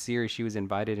filming of the series, she was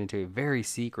invited into a very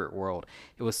secret world.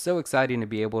 It was so exciting to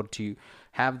be able to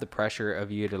have the pressure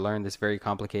of you to learn this very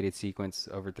complicated sequence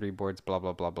over 3 boards, blah,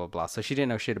 blah, blah, blah, blah. So she didn't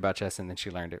know shit about chess, and then she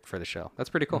learned it for the show.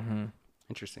 That's pretty cool.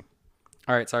 Interesting.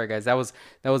 All right, sorry guys. That was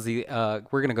the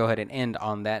we're gonna go ahead and end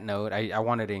on that note. I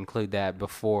wanted to include that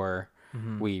before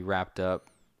we wrapped up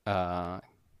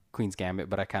Queen's Gambit,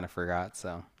 but I kind of forgot.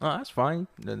 So that's fine.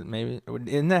 Maybe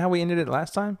isn't that how we ended it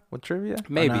last time with trivia?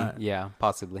 Maybe, yeah,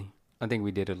 possibly. I think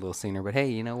we did it a little sooner, but hey,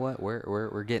 you know what?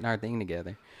 We're getting our thing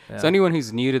together. Yeah. So anyone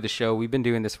who's new to the show, we've been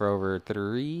doing this for over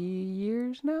 3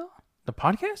 years now. The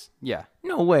podcast? Yeah.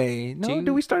 No way. No,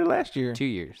 dude, we started last year. 2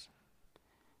 years.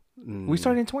 We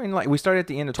started in we started at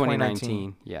the end of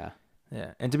 2019. Yeah.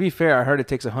 Yeah. And to be fair, I heard it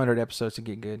takes 100 episodes to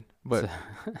get good. But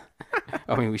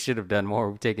I mean, we should have done more.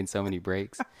 We've taken so many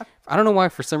breaks. I don't know why.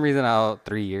 For some reason,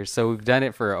 3 years. So we've done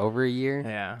it for over a year.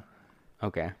 Yeah.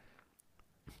 Okay.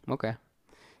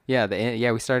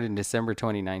 Yeah. We started in December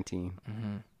 2019.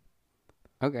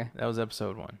 Okay. That was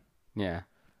episode 1. Yeah.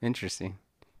 Interesting.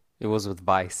 It was with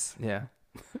Vice. Yeah.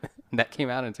 That came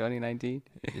out in 2019.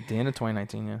 At the end of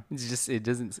 2019, yeah. It's just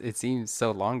it seems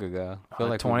so long ago. I feel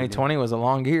like 2020 was a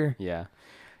long year. Yeah.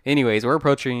 Anyways, we're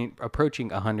approaching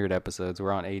 100 episodes.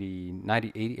 We're on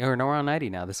 80, or no, we're on 90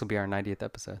 now. This will be our 90th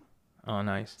episode. Oh,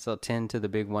 nice. So 10 to the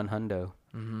big 100.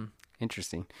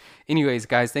 Interesting. Anyways,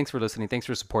 guys, thanks for listening. Thanks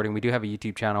for supporting. We do have a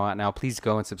YouTube channel out now. Please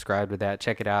go and subscribe to that.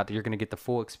 Check it out. You're going to get the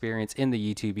full experience in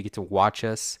the YouTube. You get to watch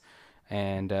us.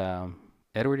 And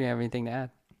Edward, do you have anything to add?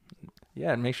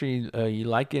 Yeah, and make sure you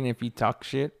like it. And if you talk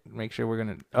shit, make sure we're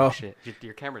gonna. Oh shit!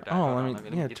 Your camera died. Oh, let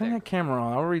me turn that camera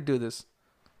on. I'll redo this.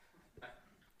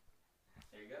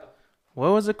 There you go.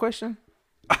 What was the question?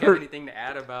 Do you have anything to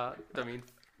add about?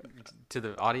 To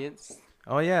the audience?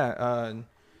 Oh yeah,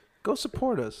 go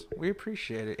support us. We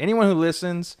appreciate it. Anyone who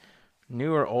listens,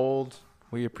 new or old,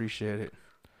 we appreciate it.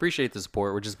 Appreciate the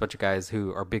support. We're just a bunch of guys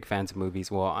who are big fans of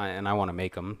movies. Well, I want to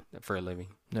make them for a living.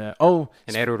 Yeah. Oh.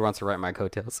 And Edward wants to write my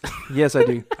coattails. Yes, I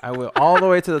do. I will, all the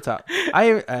way to the top.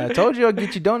 I told you I'll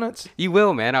get you donuts. You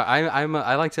will, man. I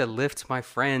like to lift my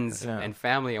friends and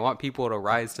family. I want people to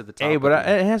rise to the top. Hey, but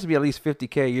it has to be at least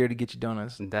 $50K a year to get you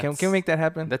donuts. Can we make that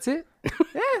happen? That's it.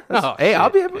 Yeah. Hey, I'll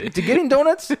be happy to getting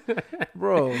donuts,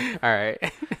 bro. All right.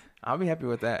 I'll be happy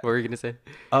with that. What were you gonna say?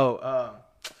 Oh,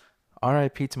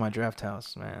 R.I.P. to my draft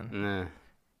house, man. Nah.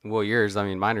 Well, yours. I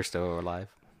mean, mine are still alive.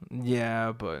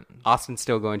 Yeah, but Austin's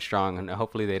still going strong, and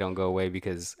hopefully they don't go away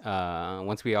because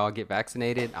once we all get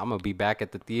vaccinated, I'm gonna be back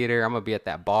at the theater. I'm gonna be at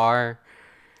that bar.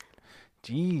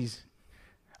 Jeez.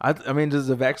 I mean, does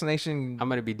the vaccination? I'm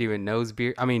gonna be doing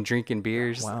drinking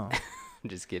beers. Wow. I'm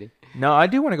just kidding. No, I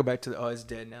do want to go back to the. Oh, it's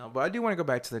dead now. But I do want to go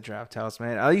back to the draft house,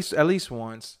 man. At least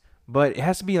once. But it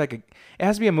has to be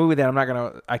a movie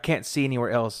that I can't see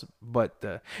anywhere else. But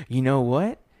you know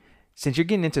what? Since you're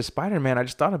getting into Spider-Man, I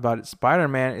just thought about it.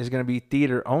 Spider-Man is going to be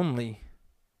theater only.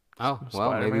 Oh,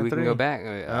 well, maybe we 3. can go back.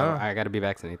 I got to be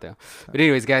vaccinated, though. But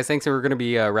anyways, guys, thanks. So we're going to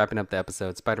be wrapping up the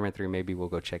episode. Spider-Man 3, maybe we'll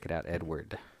go check it out.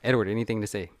 Edward, anything to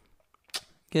say?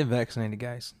 Get vaccinated,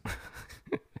 guys.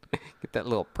 Get that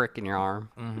little prick in your arm.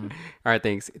 All right,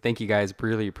 thanks. Thank you, guys.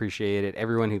 Really appreciate it.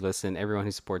 Everyone who listened, everyone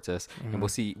who supports us. And we'll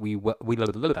see.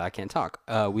 I can't talk.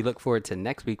 We look forward to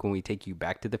next week when we take you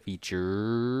back to the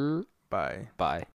future. Bye. Bye.